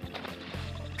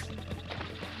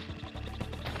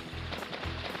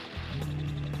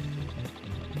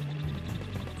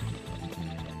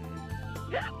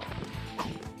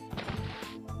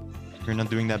 You're not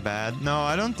doing that bad? No,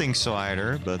 I don't think so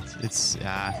either, but it's...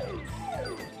 yeah.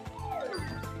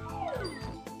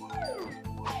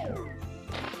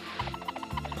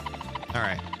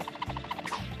 Alright.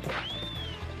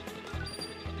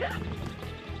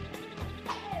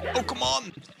 Oh, come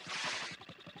on!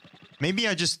 Maybe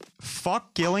I just...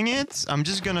 fuck killing it? I'm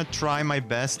just gonna try my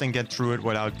best and get through it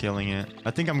without killing it.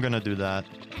 I think I'm gonna do that.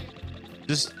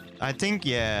 Just... I think,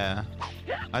 yeah...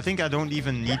 I think I don't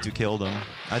even need to kill them.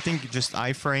 I think just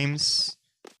iframes...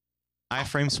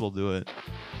 iframes will do it.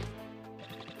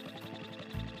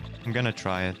 I'm gonna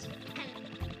try it.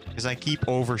 Because I keep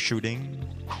overshooting.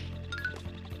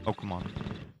 Oh, come on.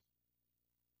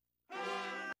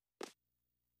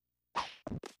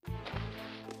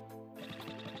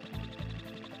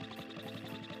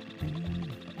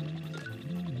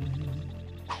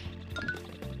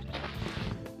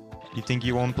 You think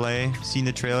you won't play? Seen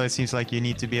the trailer, it seems like you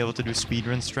need to be able to do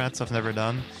speedrun strats I've never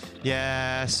done.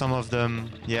 Yeah, some of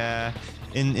them. Yeah.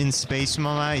 In Space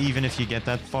Mama, even if you get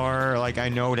that far, like I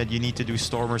know that you need to do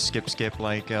storm or skip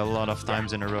like a lot of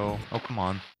times in a row. Oh, come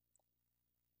on.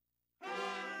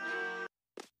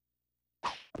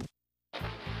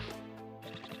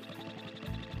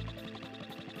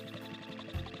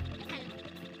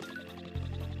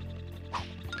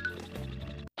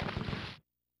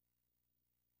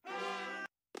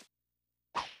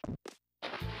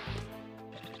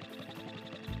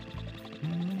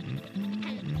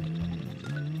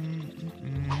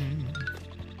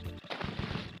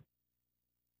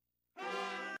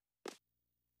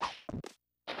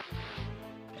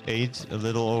 8, a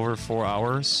little over 4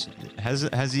 hours.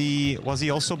 Was he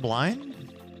also blind?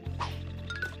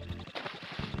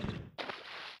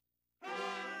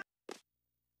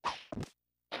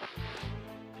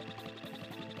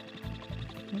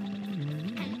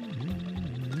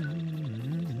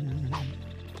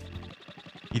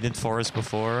 He did forest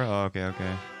before? Oh, okay,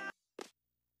 okay.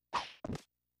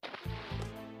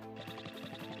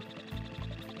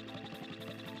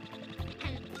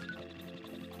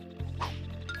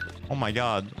 Oh my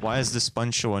god, why is this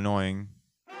sponge so annoying?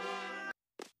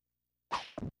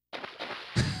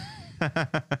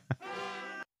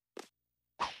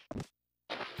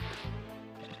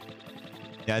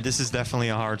 Yeah, this is definitely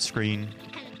a hard screen.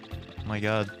 Oh my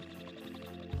god.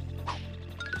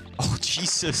 Oh,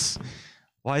 Jesus.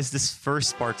 Why is this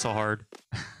first part so hard?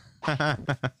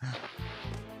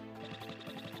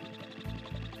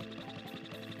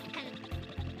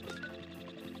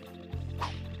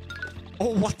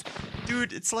 Oh, what?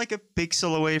 Dude, it's like a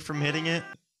pixel away from hitting it.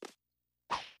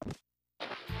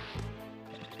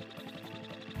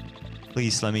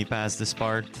 Please let me pass this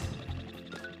part.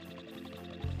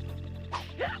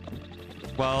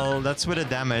 Well, that's with a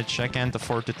damage. I can't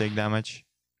afford to take damage.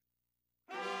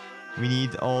 We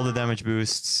need all the damage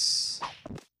boosts.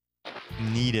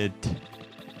 Needed.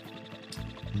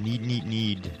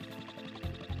 Need.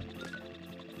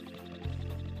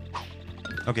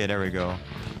 Okay, there we go.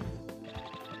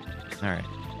 Alright.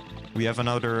 We have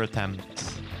another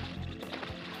attempt.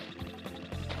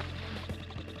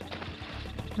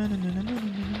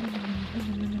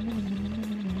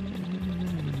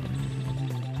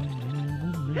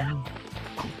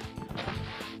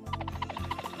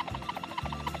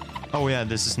 Oh yeah,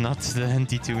 this is not the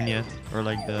anti-tune yet. Or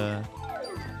like the...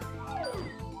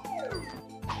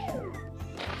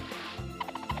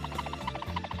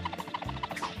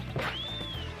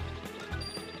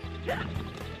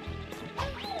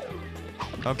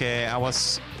 Okay, I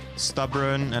was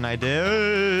stubborn and I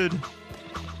did.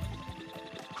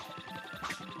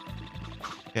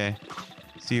 Okay,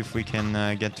 see if we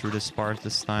can get through this part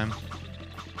this time.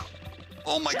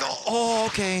 Oh my god! Oh,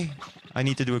 okay. I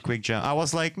need to do a quick jump. I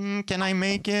was like, can I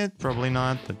make it? Probably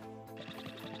not, but...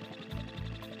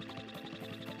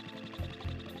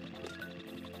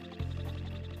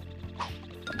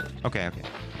 Okay, okay.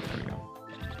 There we go.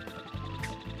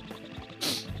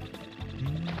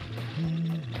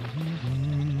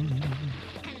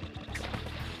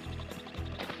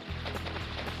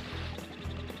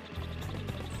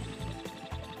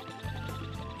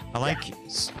 I like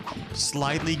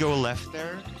slightly go left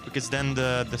there because then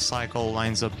the cycle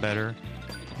lines up better.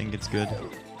 I think it's good.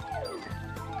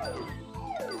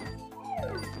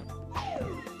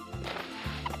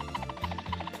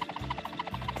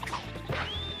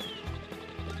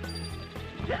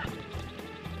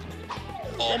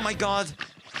 Oh my god.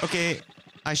 Okay,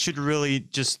 I should really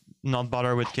just not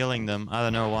bother with killing them. I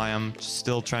don't know why I'm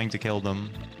still trying to kill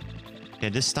them. Okay,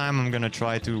 this time I'm gonna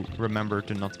try to remember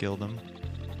to not kill them.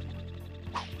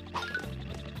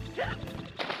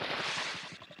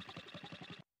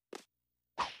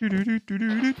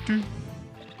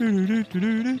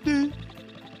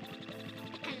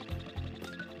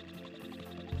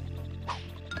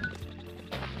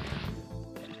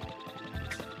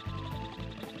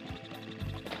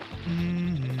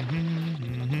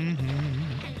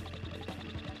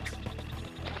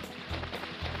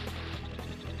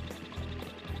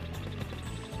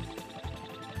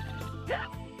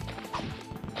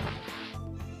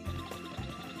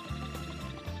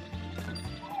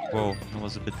 Whoa, that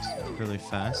was a bit really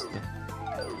fast. But...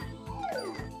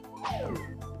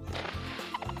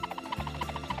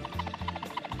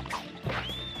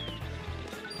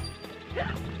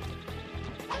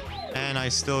 And I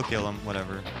still kill him,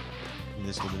 whatever. It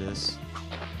is what it is.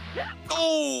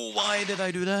 Oh, why did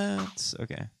I do that?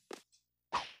 Okay.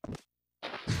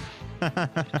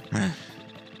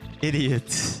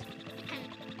 Idiot.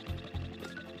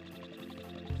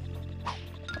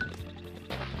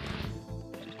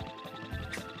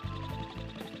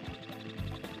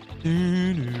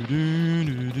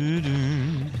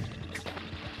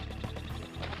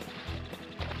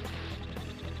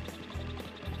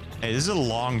 Hey, this is a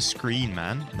long screen,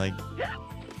 man. Like,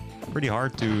 pretty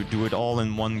hard to do it all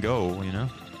in one go, you know?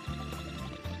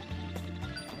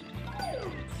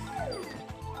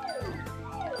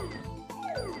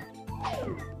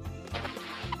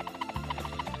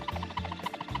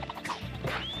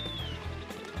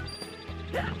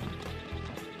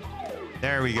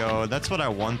 There we go. That's what I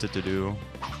wanted to do.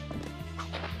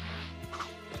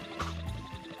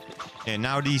 Okay,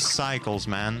 now these cycles,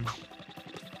 man.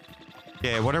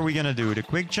 Okay, what are we gonna do? The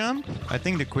quick jump? I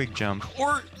think the quick jump.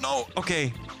 Or no,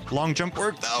 okay. Long jump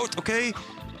worked out, okay.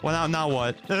 Well, now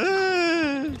what?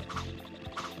 Okay,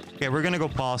 we're gonna go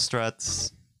pause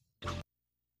struts.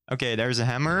 Okay, there's a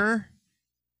hammer.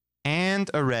 And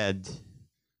a red.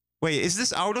 Wait, is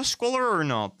this auto-scroller or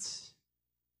not?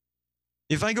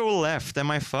 If I go left,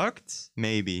 am I fucked?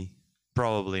 Maybe.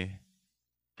 Probably.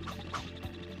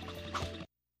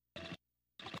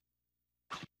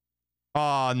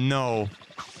 Oh, no.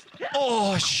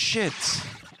 Oh, shit.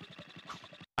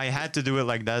 I had to do it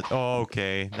like that. Oh,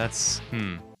 okay. That's...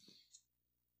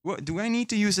 What, do I need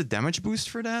to use a damage boost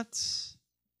for that?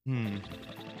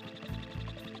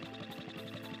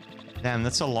 Damn,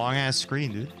 that's a long-ass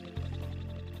screen, dude.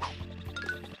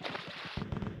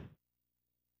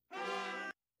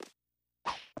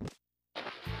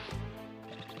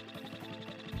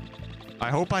 I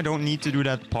hope I don't need to do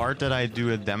that part that I do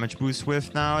a damage boost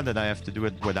with now, that I have to do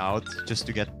it without, just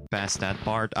to get past that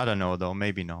part. I don't know, though.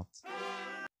 Maybe not.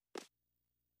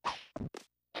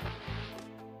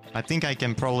 I think I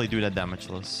can probably do that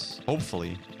damageless.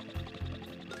 Hopefully.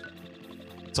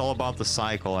 It's all about the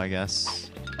cycle, I guess.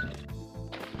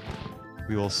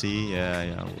 We will see.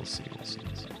 Yeah, we'll see.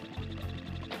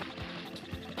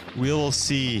 We will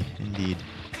see, indeed.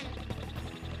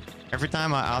 Every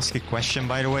time I ask a question,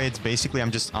 by the way, it's basically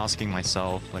I'm just asking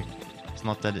myself. Like, it's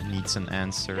not that it needs an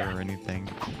answer or anything.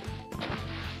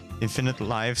 Infinite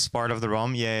lives, part of the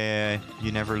ROM. Yeah.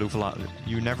 You never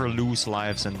lose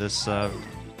lives in this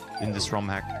ROM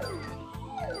hack.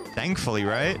 Thankfully,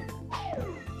 right?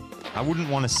 I wouldn't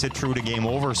want to sit through the game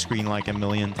over screen like a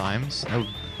million times. That would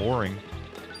be boring.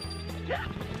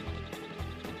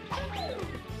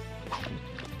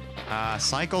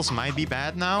 Cycles might be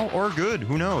bad now, or good,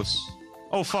 who knows?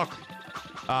 Oh, fuck.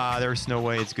 There's no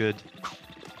way it's good.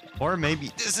 Or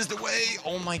maybe this is the way!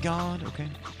 Oh my god, okay.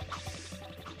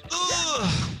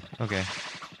 Ugh. Okay.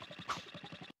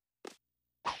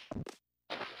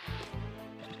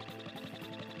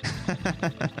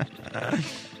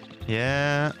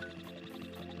 Yeah.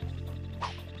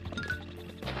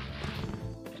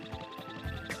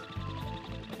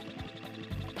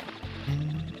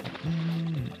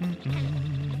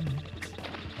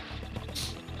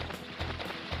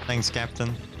 Thanks,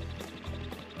 Captain.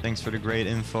 Thanks for the great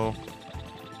info.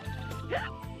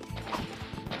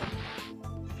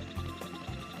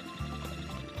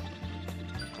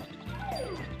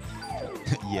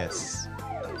 Yes.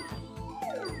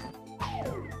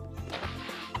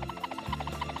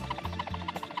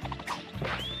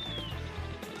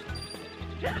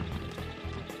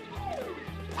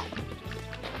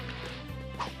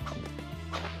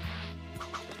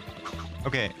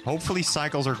 Okay, hopefully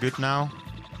cycles are good now.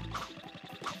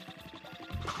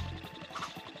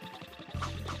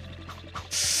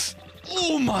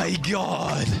 Oh my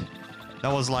god!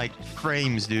 That was like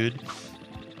frames, dude.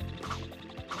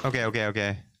 Okay.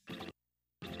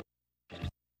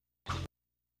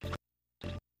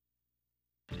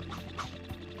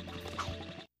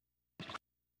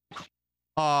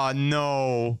 Oh,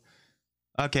 no.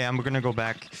 Okay, I'm gonna go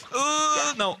back.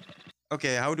 No.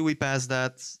 Okay, how do we pass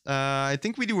that? I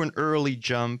think we do an early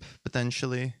jump,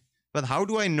 potentially. But how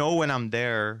do I know when I'm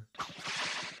there?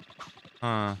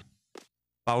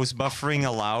 Pause buffering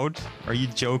allowed? Are you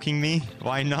joking me?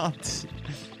 Why not?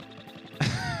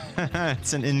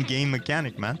 It's an in-game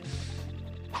mechanic, man.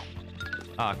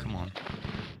 Ah, come on.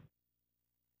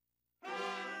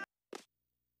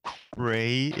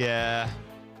 Ray, yeah.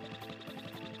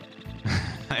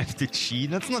 I have to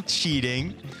cheat? That's not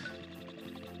cheating.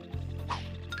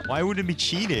 Why would it be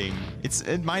cheating?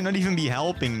 It might not even be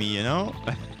helping me, you know?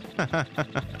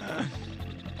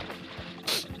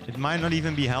 It might not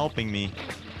even be helping me.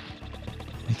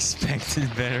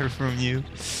 Expected better from you.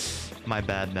 My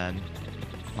bad, man.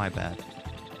 My bad.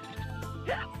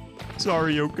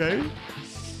 Sorry, okay?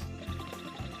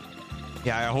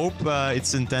 Yeah, I hope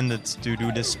it's intended to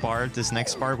do this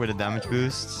next part with a damage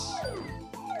boost.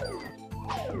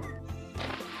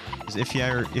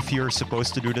 If you're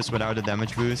supposed to do this without a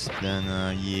damage boost, then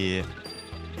yeah.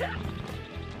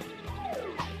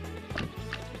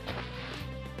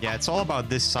 Yeah, it's all about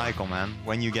this cycle, man.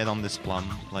 When you get on this plum,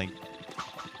 like...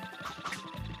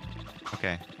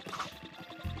 Okay.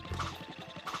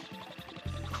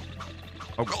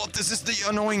 Oh god, this is the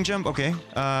annoying jump. Okay.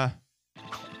 Okay.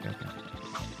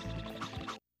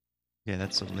 Yeah,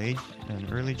 that's a late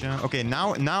and early jump. Okay,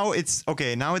 now it's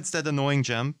that annoying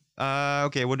jump.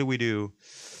 Okay, what do we do?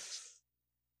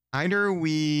 Either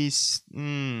we...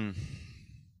 I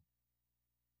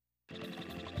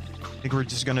think we're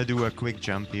just gonna do a quick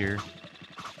jump here.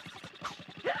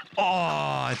 Oh,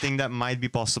 I think that might be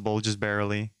possible, just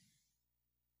barely.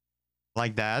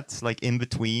 Like that, like in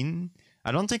between.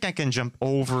 I don't think I can jump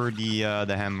over the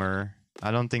hammer.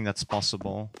 I don't think that's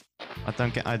possible.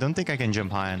 I don't think I can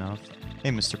jump high enough. Hey,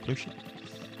 Mr. Plushie.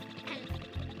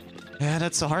 Yeah,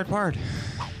 that's the hard part.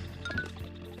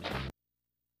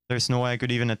 There's no way I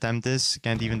could even attempt this.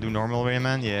 Can't even do normal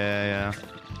Rayman. Yeah.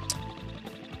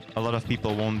 A lot of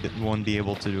people won't be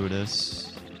able to do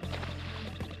this.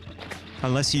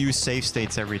 Unless you use save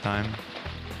states every time.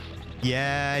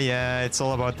 Yeah, it's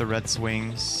all about the red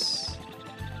swings.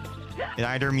 It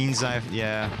either means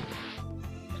yeah.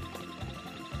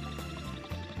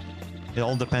 It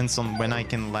all depends on when I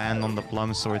can land on the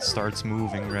plum so it starts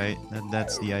moving, right?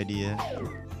 That's the idea.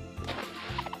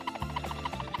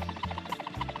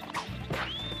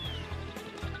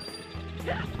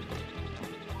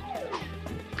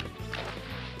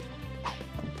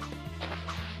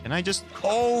 Can I just...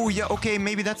 Oh, yeah, okay,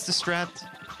 maybe that's the strat.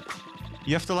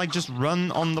 You have to, like, just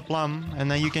run on the plum, and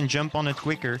then you can jump on it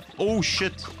quicker. Oh,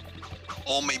 shit.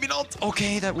 Oh, maybe not.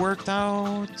 Okay, that worked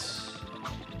out.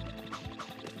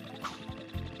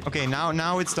 Okay,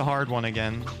 now it's the hard one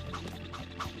again.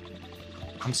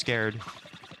 I'm scared.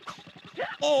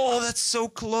 Oh, that's so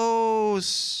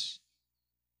close.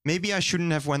 Maybe I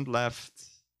shouldn't have went left.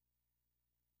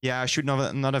 Yeah, I should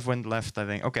not have went left, I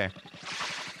think. Okay.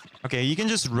 Okay, you can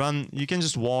just run. You can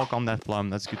just walk on that plum.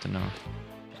 That's good to know.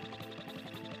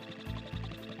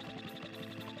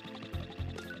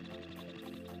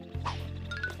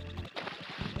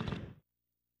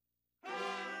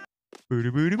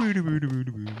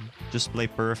 Just play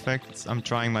perfect. I'm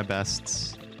trying my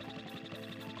best.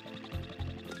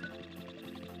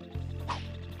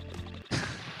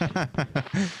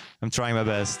 I'm trying my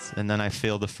best, and then I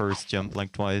fail the first jump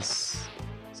like twice.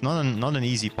 It's not an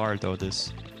easy part though.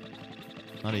 This,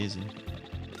 not easy.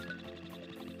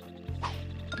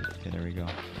 Okay, there we go.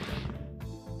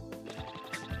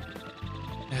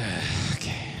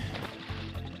 Okay.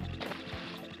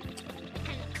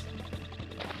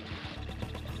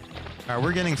 Alright,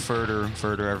 we're getting further and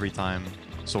further every time,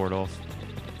 sort of.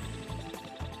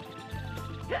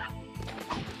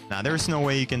 Nah, there's no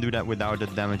way you can do that without a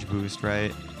damage boost,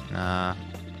 right? Nah.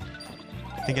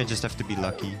 I think I just have to be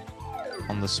lucky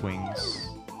on the swings.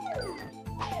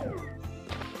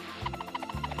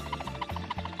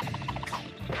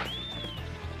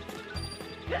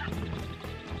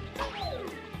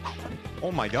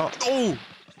 Oh my god. Oh!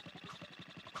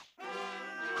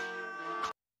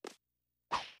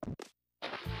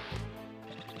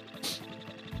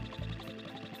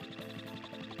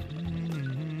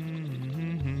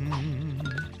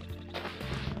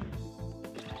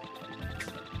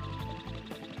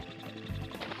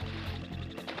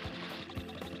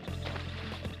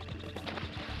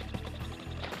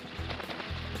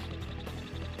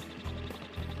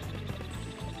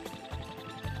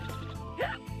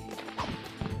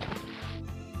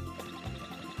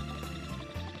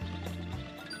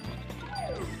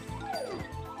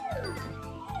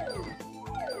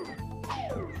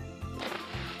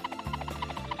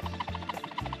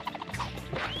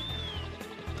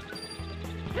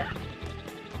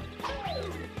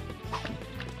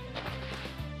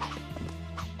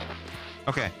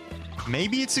 Okay,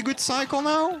 maybe it's a good cycle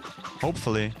now?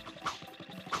 Hopefully.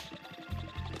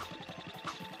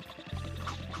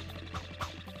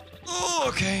 Oh,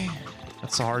 okay.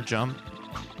 That's a hard jump.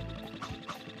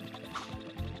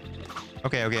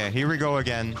 Okay, here we go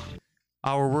again.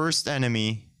 Our worst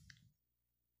enemy.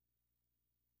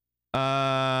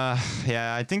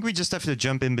 Yeah, I think we just have to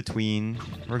jump in between.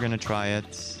 We're gonna try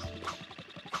it.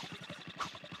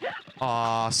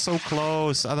 Aw, so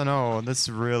close. I don't know. That's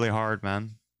really hard,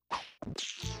 man.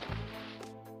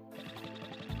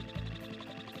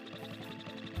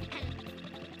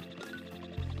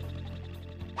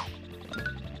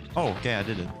 Oh, okay, I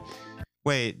did it.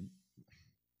 Wait.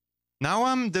 Now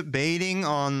I'm debating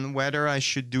on whether I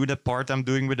should do the part I'm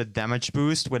doing with a damage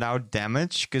boost without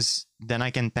damage, because then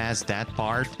I can pass that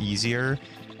part easier.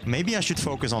 Maybe I should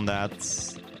focus on that.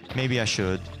 Maybe I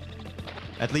should.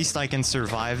 At least I can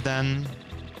survive then.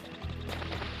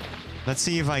 Let's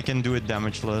see if I can do it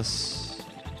damageless.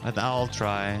 I'll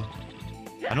try.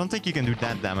 I don't think you can do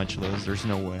that damageless. There's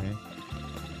no way.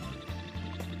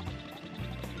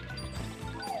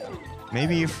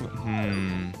 Maybe if...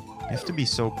 You have to be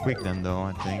so quick then though,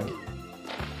 I think.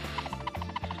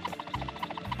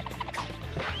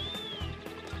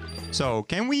 So,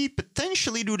 can we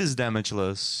potentially do this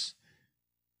damageless?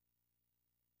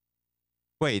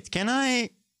 Wait, can I...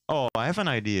 Oh, I have an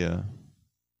idea.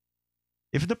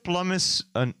 If the plum is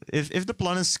if the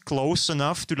plum is close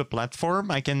enough to the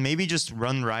platform, I can maybe just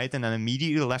run right and then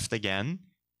immediately left again,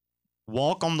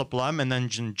 walk on the plum, and then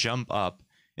jump up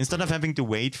instead of having to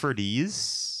wait for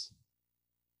these.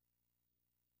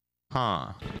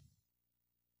 Huh.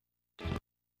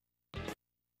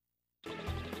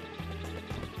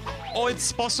 Oh,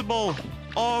 it's possible.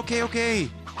 Oh, okay, okay.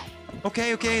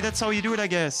 Okay, okay, that's how you do it, I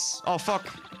guess. Oh,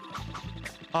 fuck.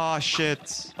 Oh,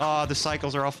 shit. Oh, the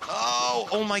cycles are off. Oh,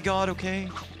 oh my god, okay.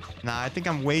 Nah, I think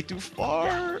I'm way too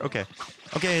far. Okay.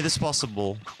 Okay, it is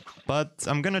possible. But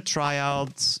I'm gonna try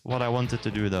out what I wanted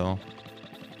to do, though.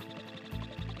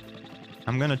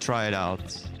 I'm gonna try it out.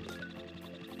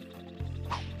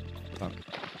 Fuck.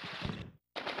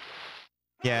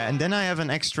 Yeah, and then I have an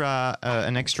extra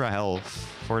health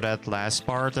for that last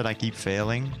part that I keep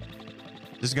failing.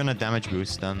 Just gonna damage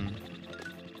boost then.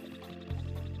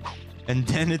 And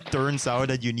then it turns out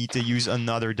that you need to use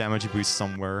another damage boost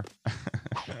somewhere.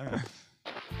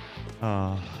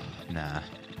 Oh, nah.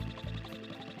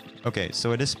 Okay,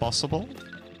 so it is possible.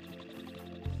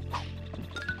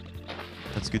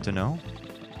 That's good to know.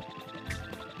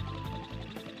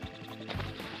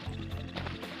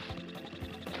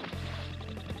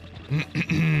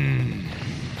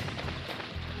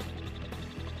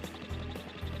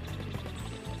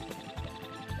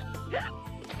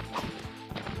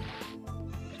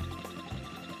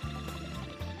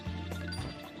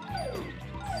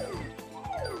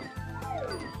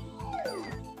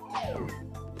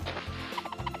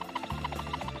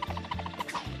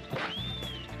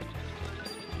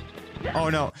 Oh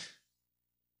no.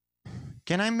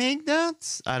 Can I make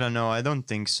that? I don't know. I don't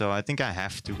think so. I think I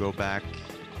have to go back.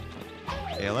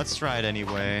 Okay, let's try it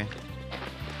anyway.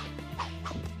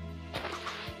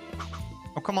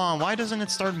 Oh, come on. Why doesn't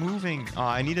it start moving? Oh,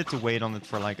 I needed to wait on it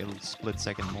for like a split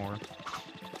second more.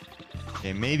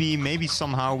 Okay, maybe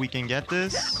somehow we can get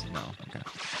this. No, okay.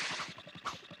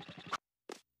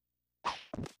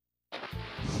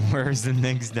 Where's the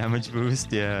next damage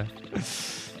boost? Yeah.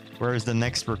 Where's the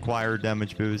next required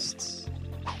damage boosts?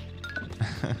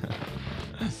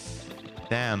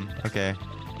 Damn, okay.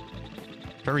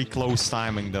 Very close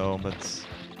timing though, but...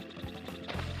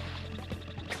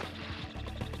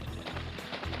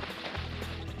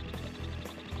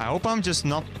 I hope I'm just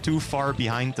not too far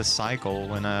behind the cycle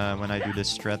when I do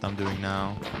this strat I'm doing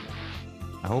now.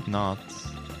 I hope not.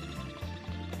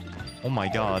 Oh my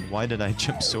god, why did I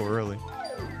jump so early?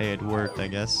 Hey, it worked, I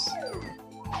guess.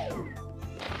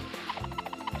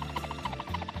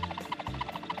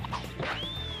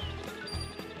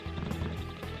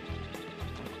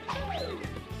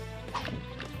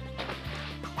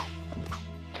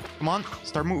 Come on,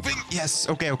 start moving. Yes,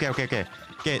 okay.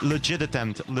 Okay, legit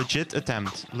attempt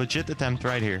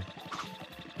right here.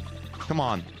 Come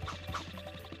on.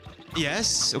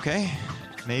 Yes, okay,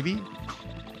 maybe.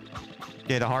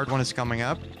 Okay, the hard one is coming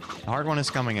up.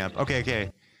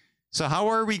 Okay. So how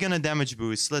are we gonna damage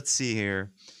boost? Let's see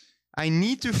here. I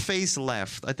need to face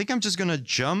left. I think I'm just gonna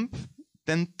jump,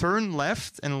 then turn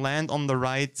left and land on the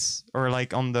right, or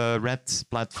like on the red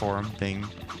platform thing.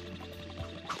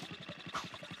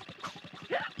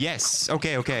 Yes,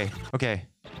 okay. Okay,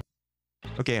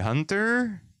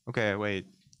 Hunter. Okay, wait.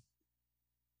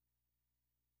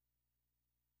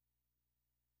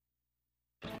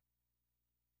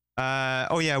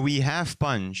 Oh yeah, we have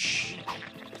punch.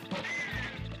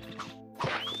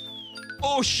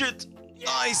 Oh shit!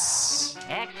 Nice!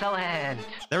 Excellent.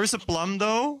 There is a plum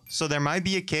though, so there might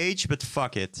be a cage, but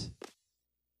fuck it.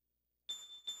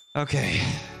 Okay.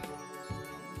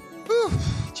 Whew.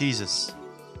 Jesus.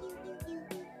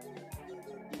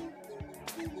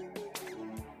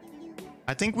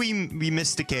 I think we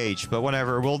missed the cage, but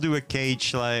whatever. We'll do a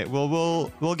cage. Like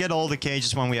we'll get all the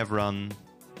cages when we have run.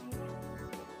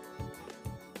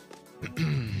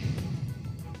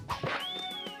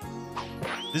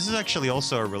 This is actually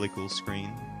also a really cool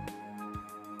screen.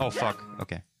 Oh fuck.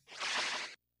 Okay.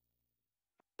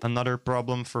 Another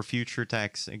problem for future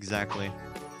techs. Exactly.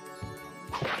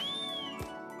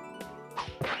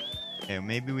 Okay,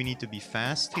 maybe we need to be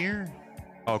fast here.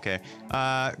 Okay.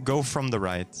 Go from the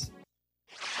right.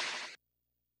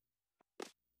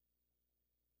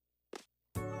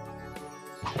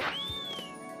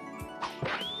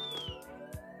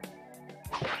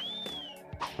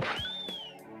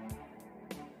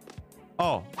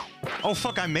 Oh. Oh,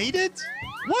 fuck, I made it?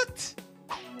 What?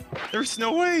 There's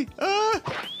no way.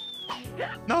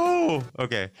 No.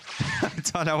 Okay. I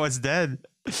thought I was dead.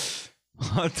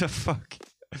 What the fuck?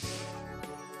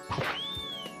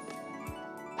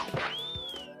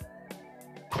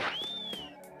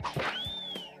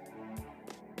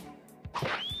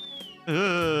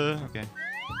 Okay.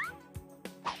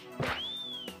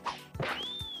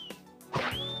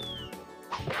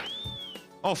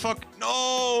 Oh, fuck.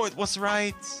 No, it was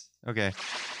right. Okay.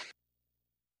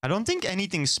 I don't think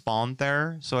anything spawned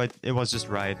there, so it was just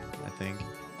right, I think.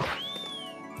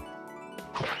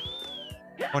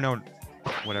 Oh, no.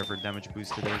 Whatever damage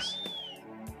boost it is.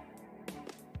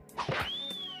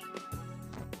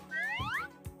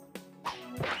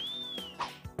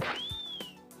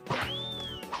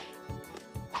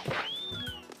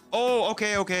 Oh,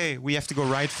 okay, okay. We have to go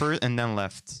right first and then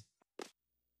left.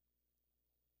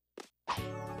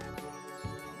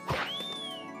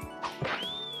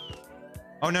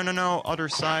 Oh, no, no, no. Other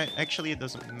side. Actually, it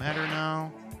doesn't matter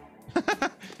now.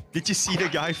 Did you see the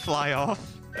guy fly off?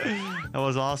 That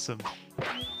was awesome.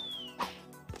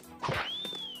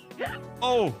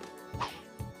 Oh!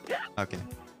 Okay.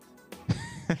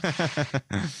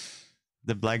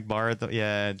 The black bar,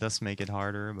 yeah, it does make it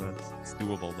harder, but it's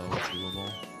doable though. It's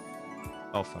doable.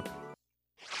 Oh, fuck.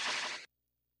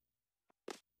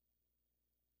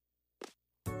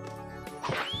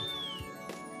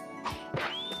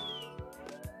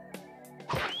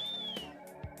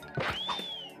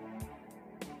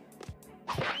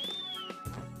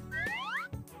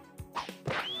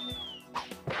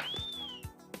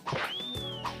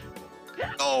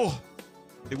 Oh!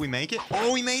 Did we make it?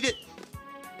 Oh, we made it!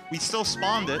 We still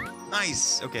spawned it.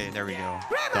 Nice. Okay, there we go.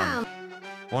 Done.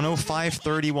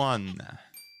 105.31.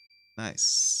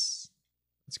 Nice.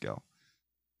 Let's go.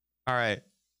 All right.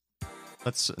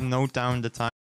 Let's note down the time.